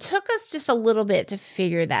so it took us just a little bit to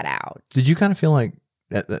figure that out. Did you kind of feel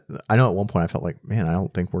I know at one point I felt man, I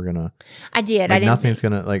don't think we're gonna. I did. I didn't. Nothing's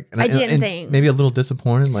gonna I didn't think. Maybe a little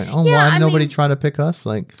disappointed. Why did nobody try to pick us?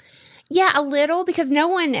 Yeah, a little because no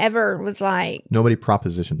one ever was Nobody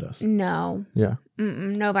propositioned us. No. Yeah.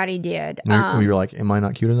 Nobody did. You were am I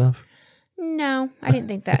not cute enough? No, I didn't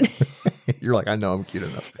think that. You're I know I'm cute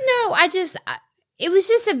enough. No, it was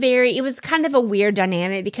just it was kind of a weird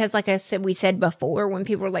dynamic because, we said before, when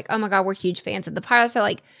people were oh my God, we're huge fans of the pilot. So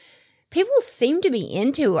people seem to be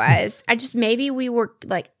into us. Maybe we were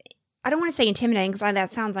I don't want to say intimidating because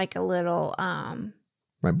that sounds like a little,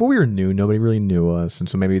 right. But we were new. Nobody really knew us. And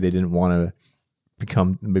so maybe they didn't want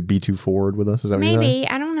to be too forward with us. Is that what you're saying?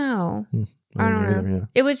 I don't know. I don't know. Either, yeah.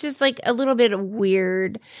 It was just a little bit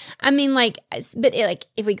weird. I mean, but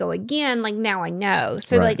if we go again, now I know.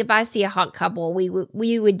 So right. If I see a hot couple,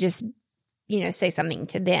 we would just, say something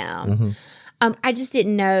to them. I just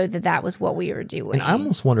didn't know that was what we were doing. And I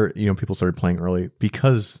almost wonder, people started playing early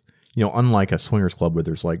because, unlike a swingers club where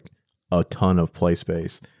there's like a ton of play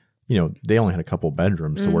space, they only had a couple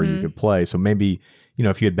bedrooms to where you could play. So maybe,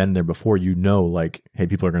 if you had been there before, like, hey,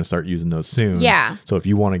 people are going to start using those soon. Yeah. So if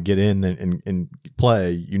you want to get in and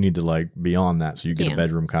play, you need to like be on that. So you get a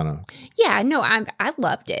bedroom kind of. Yeah, no, I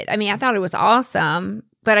loved it. I mean, I thought it was awesome,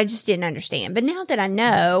 but I just didn't understand. But now that I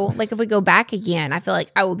know, like if we go back again, I feel like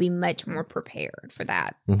I will be much more prepared for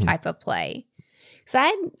that type of play. So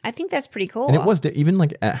I think that's pretty cool. And it was even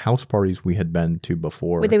like at house parties we had been to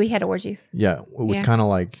before. We had orgies. Yeah, it was kind of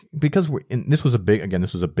like because this was a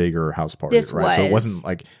bigger house party. Right? So it wasn't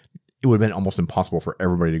like it would have been almost impossible for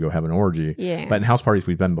everybody to go have an orgy. Yeah. But in house parties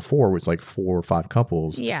we've been before, where it's like 4 or 5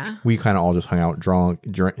 couples. Yeah. We kind of all just hung out drunk.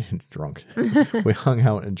 We hung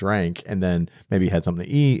out and drank, and then maybe had something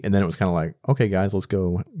to eat, and then it was kind of like, okay, guys, let's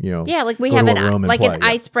go. Yeah, like we have an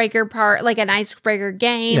icebreaker part, like an icebreaker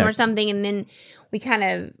game or something, and then we kind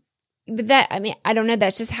of. But that, I mean, I don't know.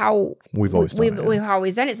 That's just how we've always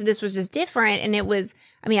done it. So this was just different, and it was.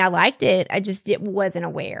 I mean, I liked it. I just wasn't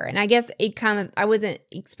aware, and I guess I wasn't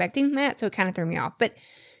expecting that, so it kind of threw me off. But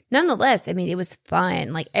nonetheless, I mean, it was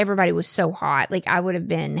fun. Like everybody was so hot. Like I would have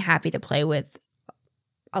been happy to play with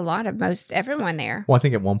most everyone there. Well, I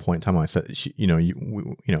think at one point in time I said,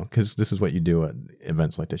 because this is what you do at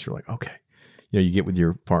events like this. You're like, okay. You get with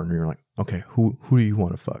your partner, you're like, okay, who do you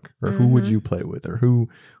want to fuck? Or who would you play with? Or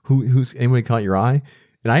who's anybody caught your eye?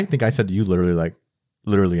 And I think I said to you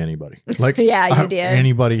literally anybody. Like, yeah, you did.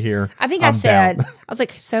 Anybody here. I think I said, I was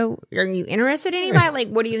like, so are you interested in anybody? Like,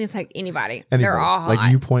 what do you think? It's like anybody. They're all hot.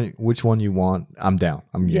 Like you point which one you want. I'm down.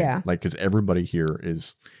 I'm game. Yeah. Like, because everybody here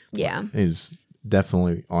is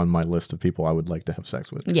definitely on my list of people I would like to have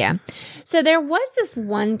sex with. Yeah. So there was this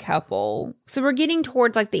one couple. So we're getting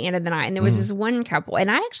towards like the end of the night, and there was this one couple, and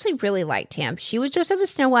I actually really liked him. She was dressed up as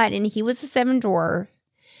Snow White, and he was a 7 dwarf.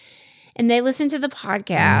 And they listened to the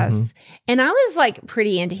podcast, and I was like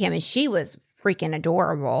pretty into him, and she was freaking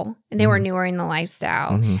adorable. And they were newer in the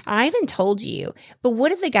lifestyle. I even told you. But what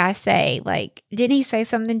did the guy say? Like, didn't he say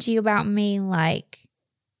something to you about me? Like,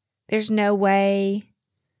 there's no way.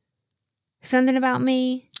 Something about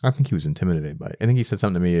me? I think he was intimidated by it. I think he said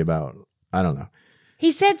something to me about, I don't know.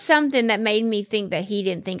 He said something that made me think that he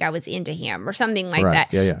didn't think I was into him or something like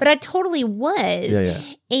that. Yeah. But I totally was. Yeah.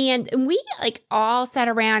 And we like all sat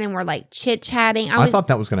around and were like chit-chatting. I thought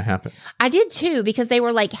that was going to happen. I did too, because they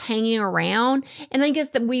were like hanging around. And I guess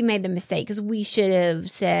that we made the mistake because we should have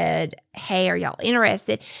said, hey, are y'all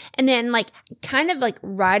interested? And then like kind of like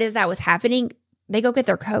right as that was happening, they go get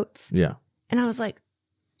their coats. Yeah. And I was like,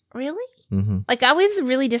 really? Like I was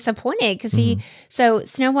really disappointed because so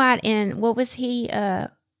Snow White, and what was he? I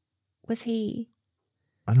think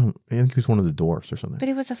he was one of the dwarfs or something. But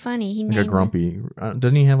it was a funny. He like a grumpy.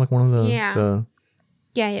 Doesn't he have like one of the? Yeah.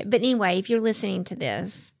 Yeah. But anyway, if you're listening to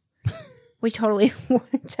this, we totally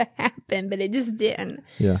wanted to happen, but it just didn't.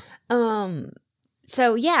 Yeah.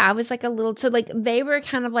 So yeah, I was like they were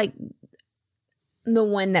kind of like the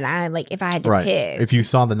one that I like if I had to pick. If you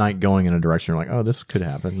saw the night going in a direction, you're like, oh, this could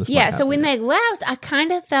happen. So when they left, I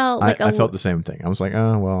kind of felt like I felt the same thing. I was like,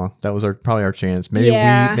 oh well, that was probably our chance.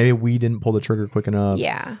 Maybe we didn't pull the trigger quick enough.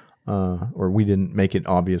 Yeah. Or we didn't make it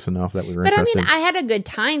obvious enough that we were interested. But I mean, I had a good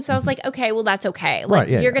time, so I was like, okay, well, that's okay. Like,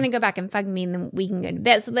 you're going to go back and fuck me, and then we can go to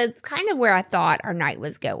bed. So that's kind of where I thought our night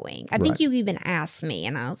was going. I think you even asked me,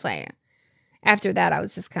 and I was like, after that, I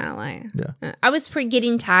was just kind of like, I was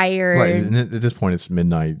getting tired. Right, and at this point, it's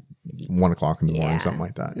midnight, 1 o'clock in the morning, something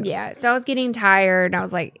like that. Yeah, so I was getting tired, and I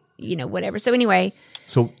was like, whatever. So anyway.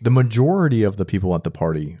 So the majority of the people at the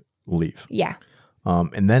party leave. Yeah.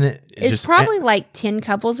 And then it's probably like 10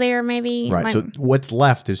 couples there, maybe. Right. Like, so what's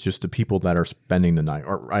left is just the people that are spending the night,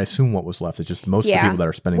 or I assume what was left is just most of the people that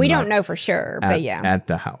are spending the night. We don't know for sure, but at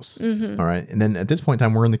the house. All right. And then at this point in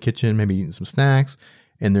time, we're in the kitchen, maybe eating some snacks,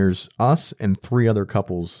 and there's us and 3 other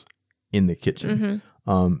couples in the kitchen.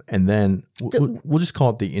 And then we'll just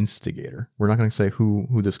call it the instigator. We're not going to say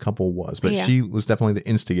who this couple was, but she was definitely the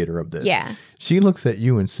instigator of this. Yeah. She looks at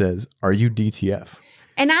you and says, "Are you DTF?"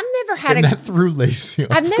 And I've never had that threw Lacey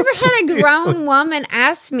off. I've never had a grown woman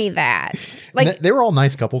ask me that. Like they were all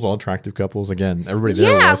nice couples, all attractive couples. Again, everybody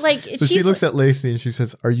there was. Yeah, like so she looks at Lacey and she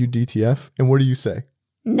says, "Are you DTF?" And what do you say?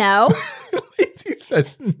 No. Lacey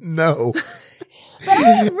says no. But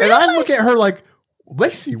and I look at her like,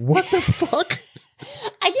 Lacey, what the fuck?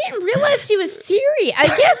 I didn't realize she was serious. I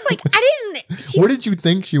guess like I didn't. What did you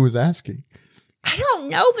think she was asking? I don't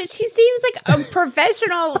know, but she seems like a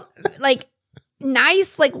professional, like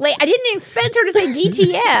nice, like, I didn't expect her to say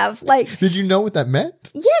DTF. Like, did you know what that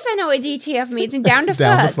meant? Yes, I know what DTF means, and down to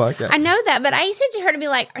Down to fuck. fuck, yeah. I know that, but I expected her to be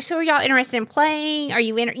like, so are y'all interested in playing? Are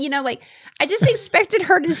you like, I just expected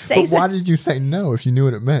her to say But why did you say no if you knew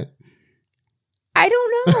what it meant? I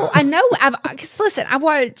don't know. I know. Because listen, I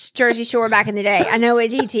watched Jersey Shore back in the day. I know what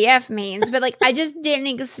DTF means, but like, I just didn't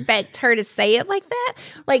expect her to say it like that.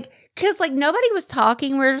 Like, because like nobody was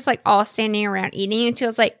talking. We were just like all standing around eating, and she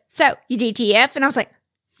was like, "So you DTF?" And I was like,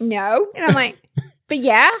 "No." And I'm like, "But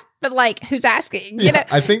yeah." But like, who's asking? You know?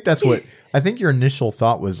 I think that's what. I think your initial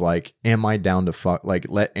thought was like, "Am I down to fuck? Like,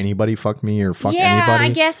 let anybody fuck me or fuck anybody?" I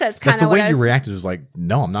guess that's kind of the what way you reacted. Was like,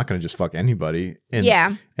 "No, I'm not going to just fuck anybody." And,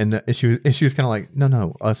 yeah. And she was kind of like,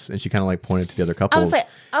 "No, us." And she kind of like pointed to the other couples. I was like,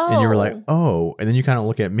 "Oh," and you were like, "Oh," and then you kind of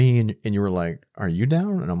look at me and you were like, "Are you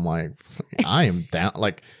down?" And I'm like, "I am down."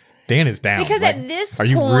 Like. Dan is down. Because like, at this are point,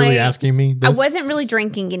 you really asking me this? I wasn't really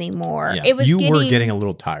drinking anymore. Yeah. It was you were getting a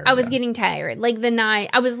little tired. I was getting tired. Like the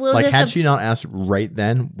night, I was a little like had she not asked right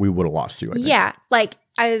then, we would have lost you. I think. Yeah, like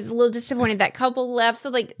I was a little disappointed that couple left.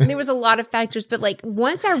 So like there was a lot of factors, but like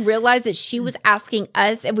once I realized that she was asking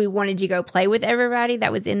us if we wanted to go play with everybody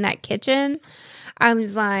that was in that kitchen, I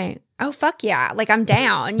was like, oh, fuck yeah. Like, I'm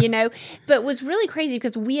down, you know? But it was really crazy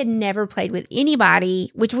because we had never played with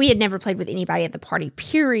anybody, which we had never played with anybody at the party,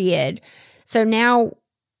 period. So now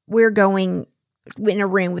we're going in a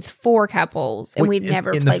room with 4 couples, and we've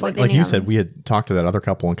never played with any like you of them. said, we had talked to that other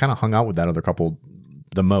couple and kind of hung out with that other couple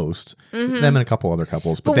the most. Them and a couple other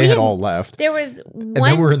couples, but they had all left. There was and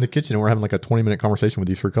then we're in the kitchen and we're having like a 20-minute conversation with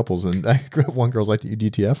these 3 couples, and one girl's like, "You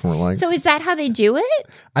DTF?" And we're like, So is that how they do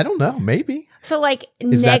it? I don't know. Maybe. So like,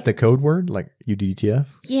 Is that the code word? Like, you DTF?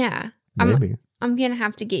 yeah. Maybe. I'm gonna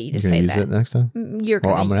have to get you to You're gonna say use that. it next time? You're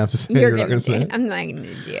gonna. I'm gonna have to say it. You're You're not gonna say do it? I'm not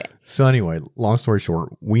gonna do it. So anyway, long story short,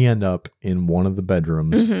 we end up in one of the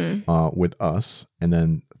bedrooms with us and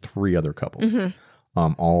then 3 other couples.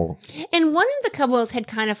 All And one of the couples had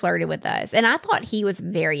kind of flirted with us, and I thought he was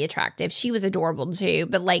very attractive. She was adorable too,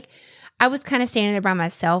 but like I was kind of standing there by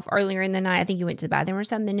myself earlier in the night. I think you went to the bathroom or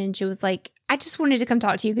something, and she was like, "I just wanted to come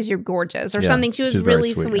talk to you because you're gorgeous," or something. She was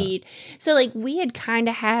really sweet. So like we had kind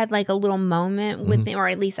of had like a little moment with them, or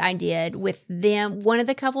at least I did with them. One of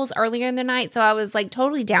the couples earlier in the night, so I was like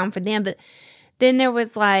totally down for them. But then there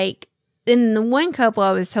was like, in the one couple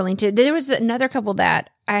I was telling to, there was another couple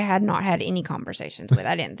that I had not had any conversations with.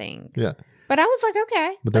 I didn't think. Yeah. But I was like,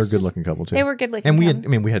 okay. But they're a good looking couple too. They were good looking.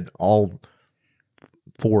 And we had all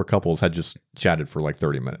 4 couples had just chatted for like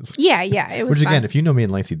 30 minutes. Yeah. It was Which again, fun. if you know me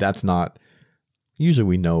and Lacey, that's not usually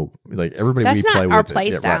we know like everybody That's we not play our with.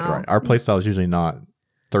 play style. Right. Our play style is usually not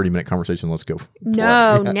 30-minute conversation. Let's go.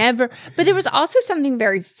 No, never. But there was also something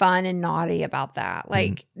very fun and naughty about that.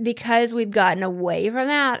 Like, because we've gotten away from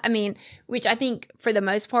that, I mean, which I think for the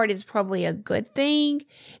most part is probably a good thing.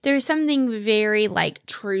 There's something very like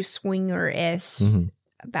true swinger-ish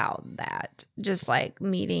about that. Just like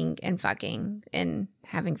meeting and fucking and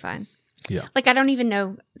having fun. Yeah. Like, I don't even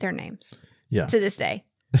know their names. Yeah. To this day.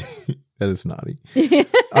 That is naughty.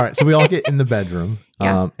 All right. So we all get in the bedroom.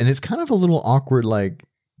 Yeah. And it's kind of a little awkward, like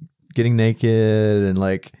getting naked and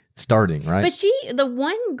like starting, right? But the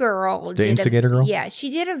one girl, the instigator girl? Yeah, she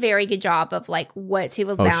did a very good job of like what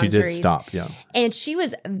people's Oh, boundaries. she did stop, yeah. And she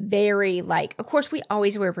was very like, of course we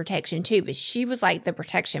always wear protection too, but she was like the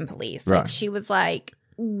protection police. Like Right. she was like,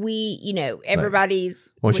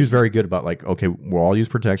 everybody's. Well, she was very good about like, okay, we'll all use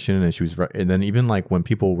protection, and she was, and then even like when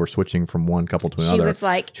people were switching from one couple to another, She was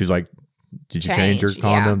like, did you change your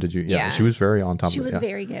condom? Yeah. Did you? Yeah. She was very on top of it. she was Yeah.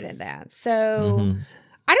 very good at that. So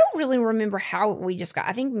I don't really remember how we just got.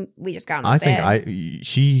 I think we just got on the bed.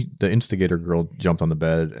 The instigator girl jumped on the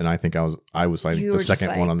bed, and I think I was like You the were second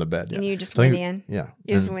just one like- on the bed. Yeah. and you just So went in. Yeah,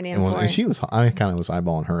 You just went in for and it. she was. I kind of was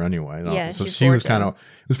eyeballing her anyway. Yeah, so she's she was kind of. gorgeous.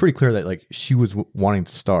 It was pretty clear that like she was wanting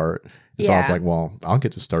to start. So I was Yeah. like, well, I'll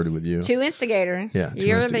get this started with you. 2 instigators. Yeah, 2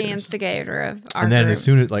 You're the instigators. instigator of our And then group. as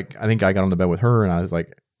soon as like I think I got on the bed with her, and I was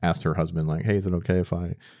like asked her husband like, hey, is it okay if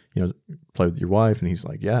I play with your wife? And he's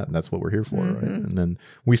like, yeah, that's what we're here for, right? And then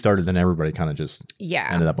we started, then everybody kind of just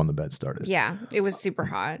ended up on the bed started. Yeah, it was super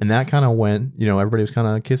hot. And that kind of went, everybody was kind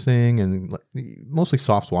of kissing and like, mostly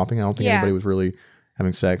soft swapping. I don't think anybody was really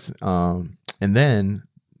having sex. And then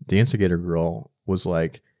the instigator girl was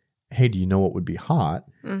like, hey, do you know what would be hot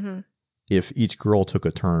if each girl took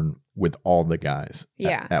a turn with all the guys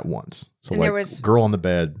at once? So And like there was- girl on the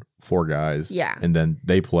bed, 4 guys. Yeah. And then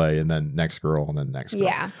they play, and then next girl, and then next girl.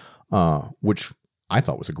 Yeah. Which I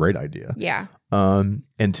thought was a great idea. Yeah. And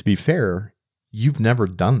to be fair, you've never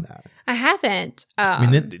done that. I haven't. I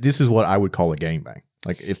mean, this is what I would call a gangbang.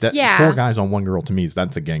 Like if that 4 guys on 1 girl to me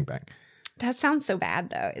that's a gangbang. That sounds so bad,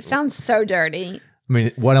 though. It sounds so dirty. I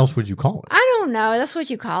mean, what else would you call it? I don't know. That's what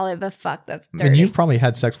you call it, but fuck, that's dirty. I mean, you've probably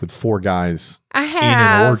had sex with 4 guys I in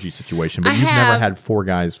have. an orgy situation, but you've never had 4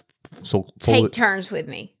 guys take turns with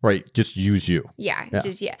me. Right, just use you. Yeah.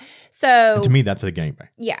 So and to me, that's a gangbang.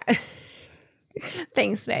 Yeah.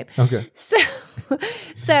 Thanks, babe. Okay.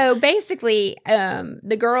 So basically,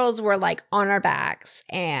 the girls were like on our backs,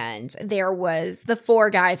 and there was the 4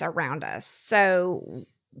 guys around us. So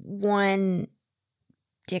 1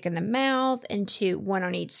 dick in the mouth and 2, 1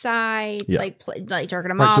 on each side, like jerking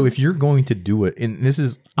them off. So if you're going to do it, and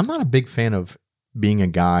I'm not a big fan of being a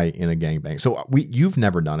guy in a gangbang. So you've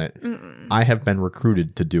never done it. Mm-mm. I have been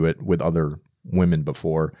recruited to do it with other women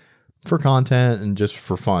before for content and just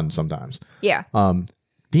for fun sometimes. Yeah.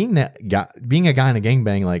 Being a guy in a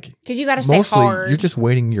gangbang, like, because you got to stay hard. You're just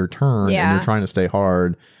waiting your turn and you're trying to stay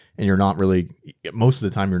hard. And you're not really, most of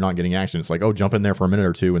the time, you're not getting action. It's like, oh, jump in there for a minute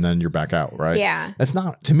or 2 and then you're back out, right? Yeah. That's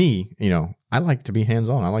not, to me, I like to be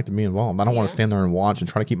hands-on. I like to be involved. I don't want to stand there and watch and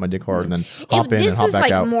try to keep my dick hard and then hop in and hop back out. This is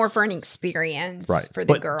like more for an experience for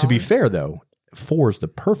the girls. To be fair, though, 4 is the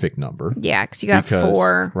perfect number. Yeah, because you got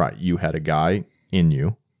 4. Right. You had a guy in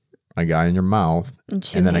you, a guy in your mouth, and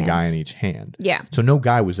then a guy in each hand. Yeah. So no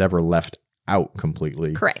guy was ever left out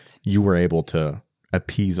completely. Correct. You were able to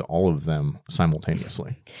appease all of them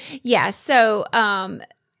simultaneously. Yeah. So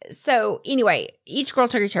anyway, each girl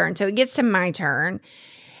took a turn. So it gets to my turn.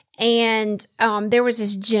 And there was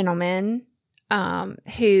this gentleman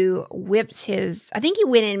who whips I think he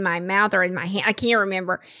went in my mouth or in my hand. I can't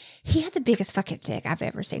remember. He had the biggest fucking dick I've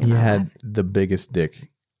ever seen in my life. He had the biggest dick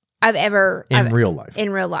in real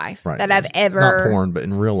life. Right. That I've ever, not porn, but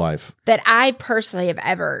in real life, that I personally have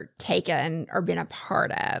ever taken or been a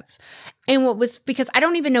part of. And what was, because I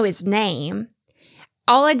don't even know his name,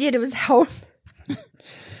 all I did was hold.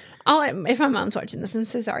 If my mom's watching this, I'm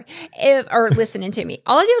so sorry. Or listening to me,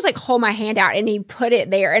 all I did was like hold my hand out and he put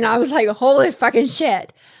it there, and I was like, holy fucking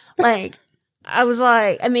shit! Like, I was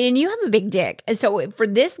like, I mean, and you have a big dick, and so for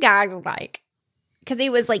this guy, like, because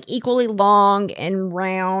he was like equally long and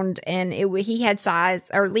round, and he had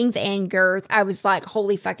size or length and girth. I was like,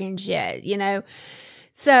 holy fucking shit,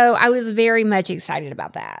 So I was very much excited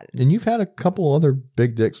about that. And you've had a couple other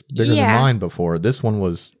big dicks bigger than mine before. This one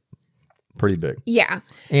was pretty big. Yeah.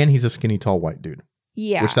 And he's a skinny, tall, white dude.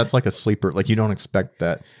 Yeah. Which that's like a sleeper. Like, you don't expect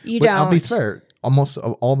that. Don't. I'll be fair. Almost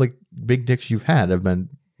all the big dicks you've had have been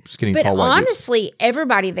skinny, tall, white dudes. But honestly,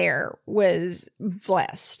 everybody there was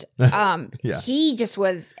blessed. He just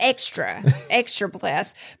was extra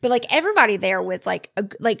blessed. But like everybody there was like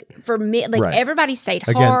for me, like everybody stayed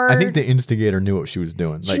hard. I think the instigator knew what she was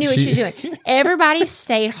doing. She knew what she was doing. Everybody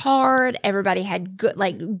stayed hard. Everybody had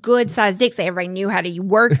good sized dicks. Everybody knew how to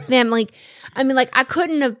work them. I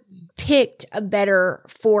couldn't have picked a better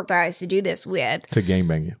 4 guys to do this with. To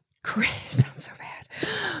gangbang you. Sounds so bad.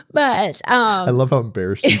 But I love how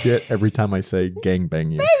embarrassed you get every time I say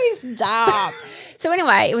gangbang you. Baby, stop. So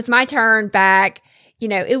anyway, it was my turn back.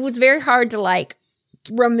 It was very hard to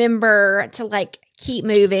remember to keep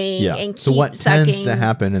moving and keep So what sucking. Tends to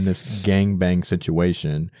happen in this gangbang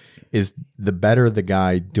situation is the better the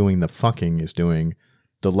guy doing the fucking is doing,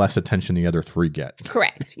 the less attention the other 3 get.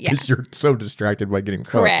 Correct. Yeah. Because you're so distracted by getting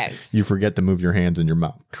Correct. fucked, you forget to move your hands in your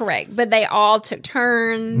mouth. Correct. But they all took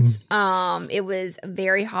turns. It was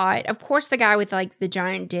very hot. Of course, the guy with the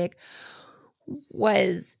giant dick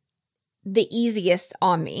was the easiest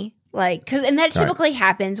on me. And that typically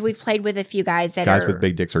happens. We've played with a few guys with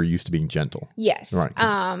big dicks are used to being gentle. Yes. Right.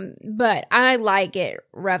 But I like it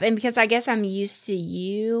rough. And because I guess I'm used to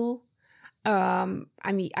you,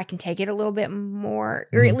 I can take it a little bit more,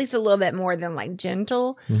 or at least a little bit more than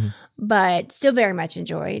gentle, but still very much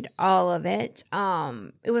enjoyed all of it.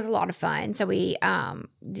 It was a lot of fun. So we,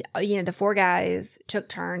 the 4 guys took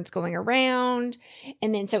turns going around,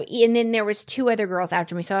 and then there was 2 other girls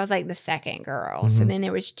after me. So I was like the second girl. So then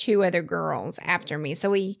there was 2 other girls after me. So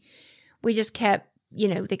we just kept,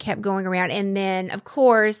 they kept going around. And then, of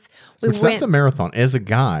course, that's a marathon. As a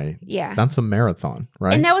guy, that's a marathon,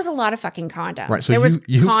 right? And that was a lot of fucking condoms. Right. So there was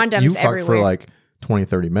condoms you fucked everywhere. for 20,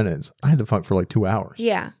 30 minutes. I had to fuck for 2 hours.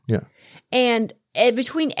 Yeah. Yeah. And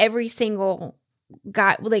between every single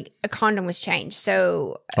guy, a condom was changed.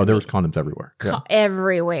 So there was condoms everywhere.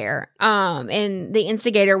 Everywhere. And the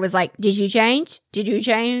instigator was like, "Did you change? Did you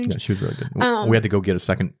change?" Yeah, she was really good. We had to go get a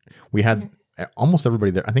second. We had almost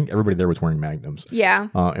everybody there. I think everybody there was wearing magnums. Yeah.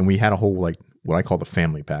 And we had a whole what I call the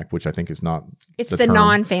family pack, which I think is not. It's the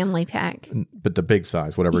non-family pack, but the big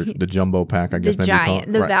size, whatever the jumbo pack. I guess the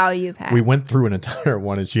giant, the value pack. We went through an entire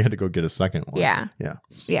one, and she had to go get a second one.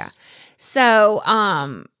 Yeah. So,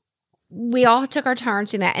 we all took our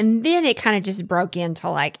turns in that. And then it kind of just broke into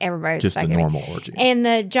like everybody was Just a fucking me. normal orgy. And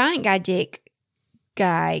the giant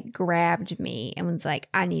guy grabbed me and was like,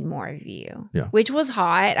 I need more of you. Yeah. Which was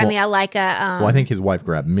hot. Well, I mean, I like a well, I think his wife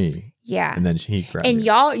grabbed me. yeah. And then he grabbed And me.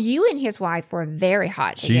 you and his wife were very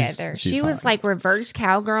hot She's together. She hot. was Mm-hmm. like reverse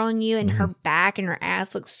cowgirling you, and her back and her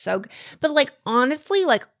ass looked so good. But like honestly,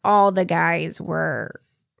 like all the guys were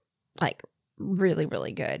like really,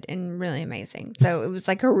 really good and really amazing. So it was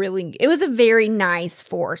like it was a very nice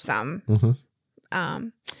foursome.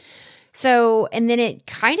 Mhm. So and then it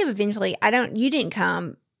kind of eventually, you didn't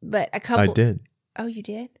come, but a couple. I did. Oh, you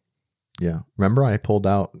did? Yeah. Remember I pulled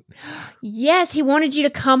out? Yes, he wanted you to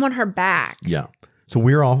come on her back. Yeah. So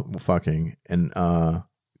we were all fucking and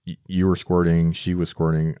you were squirting, she was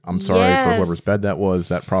squirting. I'm sorry Yes. for whoever's bed that was.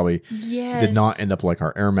 That probably Yes. did not end up like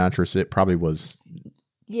our air mattress. It probably was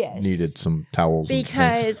Yes. needed some towels. and things.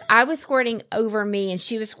 Because I was squirting over me and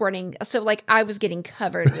she was squirting. So, like, I was getting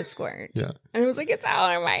covered with squirt. Yeah. And it was like, it's all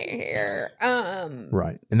in my hair.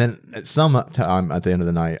 Right. And then at some time at the end of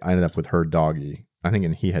the night, I ended up with her doggy. I think,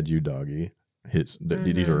 and he had you doggy.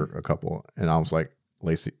 These are a couple. And I was like,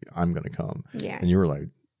 Lacey, I'm going to come. Yeah. And you were like,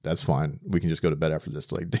 that's fine. We can just go to bed after this.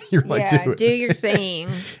 Like, you're like, Yeah, do it. do your thing.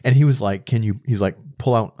 And he was like, he's like,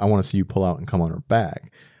 pull out. I want to see you pull out and come on her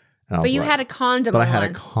back. And I But was you like, had a condom But on. I had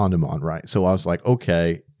a condom on, right? So I was like,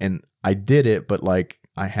 okay. And I did it, but like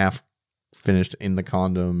I half finished in the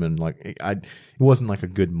condom and like it wasn't like a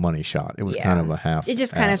good money shot. It was Yeah. kind of a half. It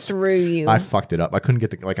just kind of threw you. I fucked it up. I couldn't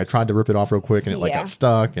get I tried to rip it off real quick and it like Yeah. got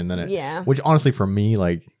stuck and then it, Yeah. which honestly for me,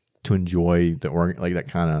 like to enjoy the organ, like that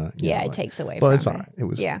kind of, yeah, it takes away but from it's it. all right. It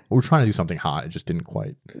was, Yeah. we were trying to do something hot. It just didn't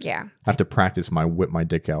quite. Yeah. I have to practice whip my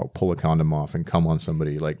dick out, pull a condom off and come on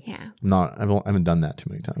somebody. Like, Yeah. I haven't done that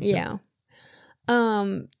too many times. Yeah.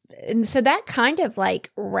 And so that kind of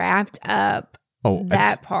like wrapped up Oh,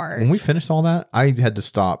 that part. When we finished all that, I had to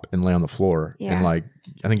stop and lay on the floor. Yeah. And like,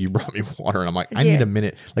 I think you brought me water and I'm like, I did. need a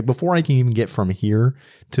minute. Like before I can even get from here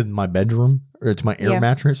to my bedroom or to my air Yeah.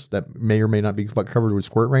 mattress that may or may not be covered with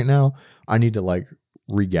squirt right now, I need to like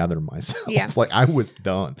regather myself. Yeah. Like I was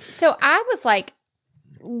done. So I was like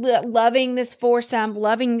loving this foursome,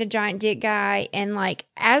 loving the giant dick guy. And like,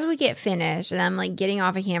 as we get finished and I'm like getting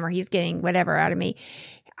off of him or he's getting whatever out of me.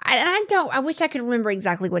 I wish I could remember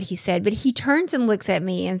exactly what he said, but he turns and looks at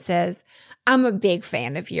me and says, I'm a big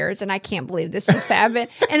fan of yours and I can't believe this just happened.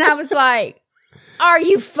 And I was like, are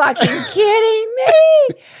you fucking kidding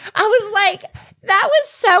me? I was like, that was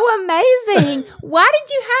so amazing. Why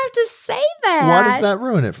did you have to say that? Why does that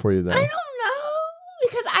ruin it for you then? I don't know.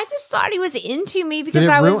 Because I just thought he was into me because Did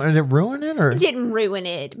it It ruin it or didn't ruin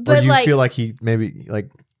it. or But do you like, feel like he maybe like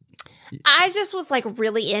I just was like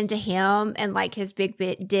really into him and like his big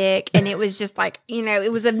dick. And it was just like,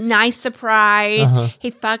 it was a nice surprise. Uh-huh.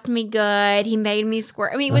 He fucked me good. He made me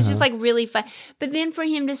squirt. I mean, it was just like really fun. But then for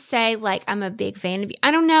him to say like, I'm a big fan of you.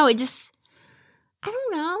 I don't know. I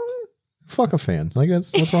don't know. fuck a fan? Like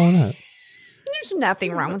what's wrong with that? There's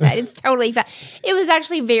nothing wrong with that. It's totally fine. It was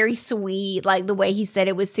actually very sweet. Like the way he said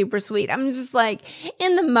it was super sweet. I'm just like,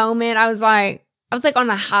 in the moment, I was like on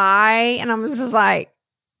a high and I was just like,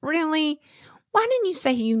 really? Why didn't you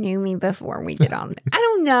say you knew me before we did all that? I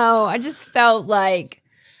don't know. I just felt like,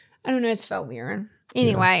 I don't know. It just felt weird.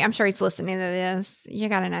 Anyway, I'm sure he's listening to this. You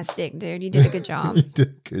got a nice dick, dude. You did a good job. You did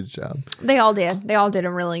a good job. They all did. They all did a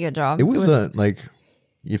really good job. It was like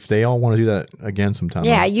if they all want to do that again sometime.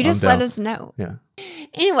 yeah, I'm you just down. let us know. Yeah.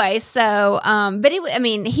 Anyway, so, but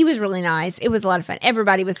he was really nice. It was a lot of fun.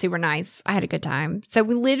 Everybody was super nice. I had a good time. So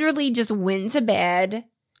we literally just went to bed,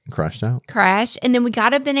 Crashed out? crashed, and then we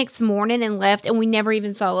got up the next morning and left, and we never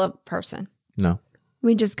even saw a person. No.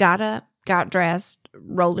 We just got up, got dressed,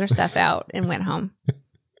 rolled our stuff out, and went home.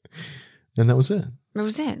 And that was it. That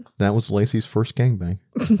was it. That was Lacey's first gangbang.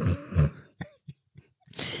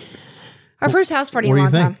 Our first house party What in do a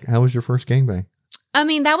you long time. think? How was your first gangbang? I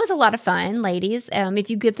mean, that was a lot of fun, ladies. If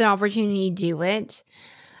you get the opportunity, do it.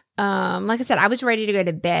 Like I said, I was ready to go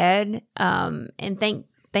to bed. And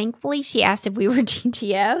thankfully, she asked if we were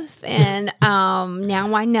DTF, and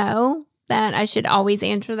now I know that I should always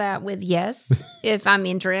answer that with yes if I'm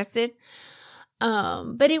interested.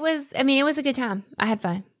 But it was a good time. I had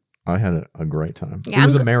fun. I had a great time. Yeah, it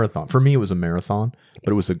was I'm a marathon. For me, it was a marathon,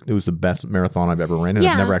 but it was the best marathon I've ever ran. And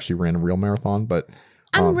Yeah. I've never actually ran a real marathon, but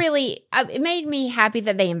It made me happy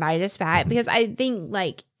that they invited us back because I think,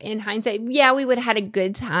 like, in hindsight, yeah, we would have had a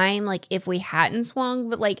good time, like, if we hadn't swung,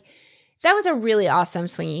 but, like, that was a really awesome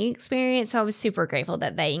swinging experience. So I was super grateful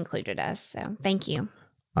that they included us. So thank you.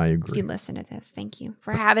 I If agree. you listen to this, thank you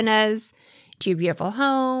for having us to your beautiful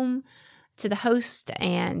home, to the host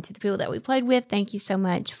and to the people that we played with, thank you so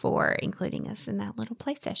much for including us in that little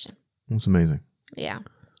play session. It was amazing. Yeah.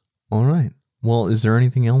 All right. Well, is there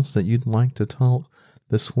anything else that you'd like to tell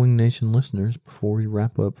the Swing Nation listeners before we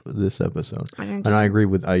wrap up this episode? And I agree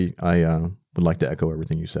with, I would like to echo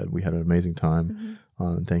everything you said. We had an amazing time.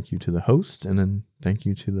 Thank you to the host, and then thank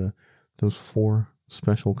you to those 4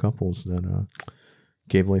 special couples that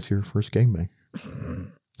gave Lacey her first gangbang.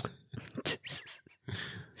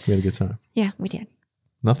 We had a good time. Yeah, we did.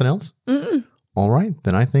 Nothing else? Mm-mm. All right.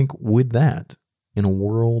 Then I think with that, in a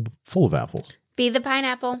world full of apples, be the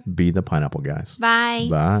pineapple. Be the pineapple, guys. Bye.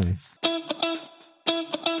 Bye.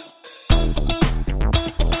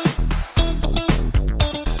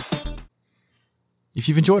 If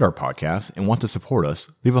you've enjoyed our podcast and want to support us,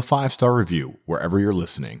 leave a 5-star review wherever you're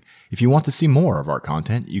listening. If you want to see more of our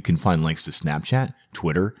content, you can find links to Snapchat,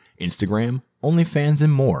 Twitter, Instagram, OnlyFans,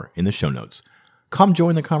 and more in the show notes. Come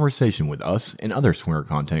join the conversation with us and other swinger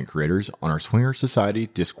content creators on our Swinger Society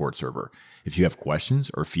Discord server. If you have questions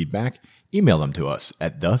or feedback, email them to us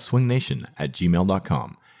at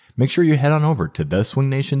theswingnation@gmail.com. Make sure you head on over to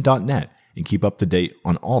theswingnation.net and keep up to date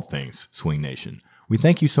on all things Swing Nation. We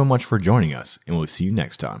thank you so much for joining us, and we'll see you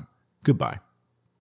next time. Goodbye.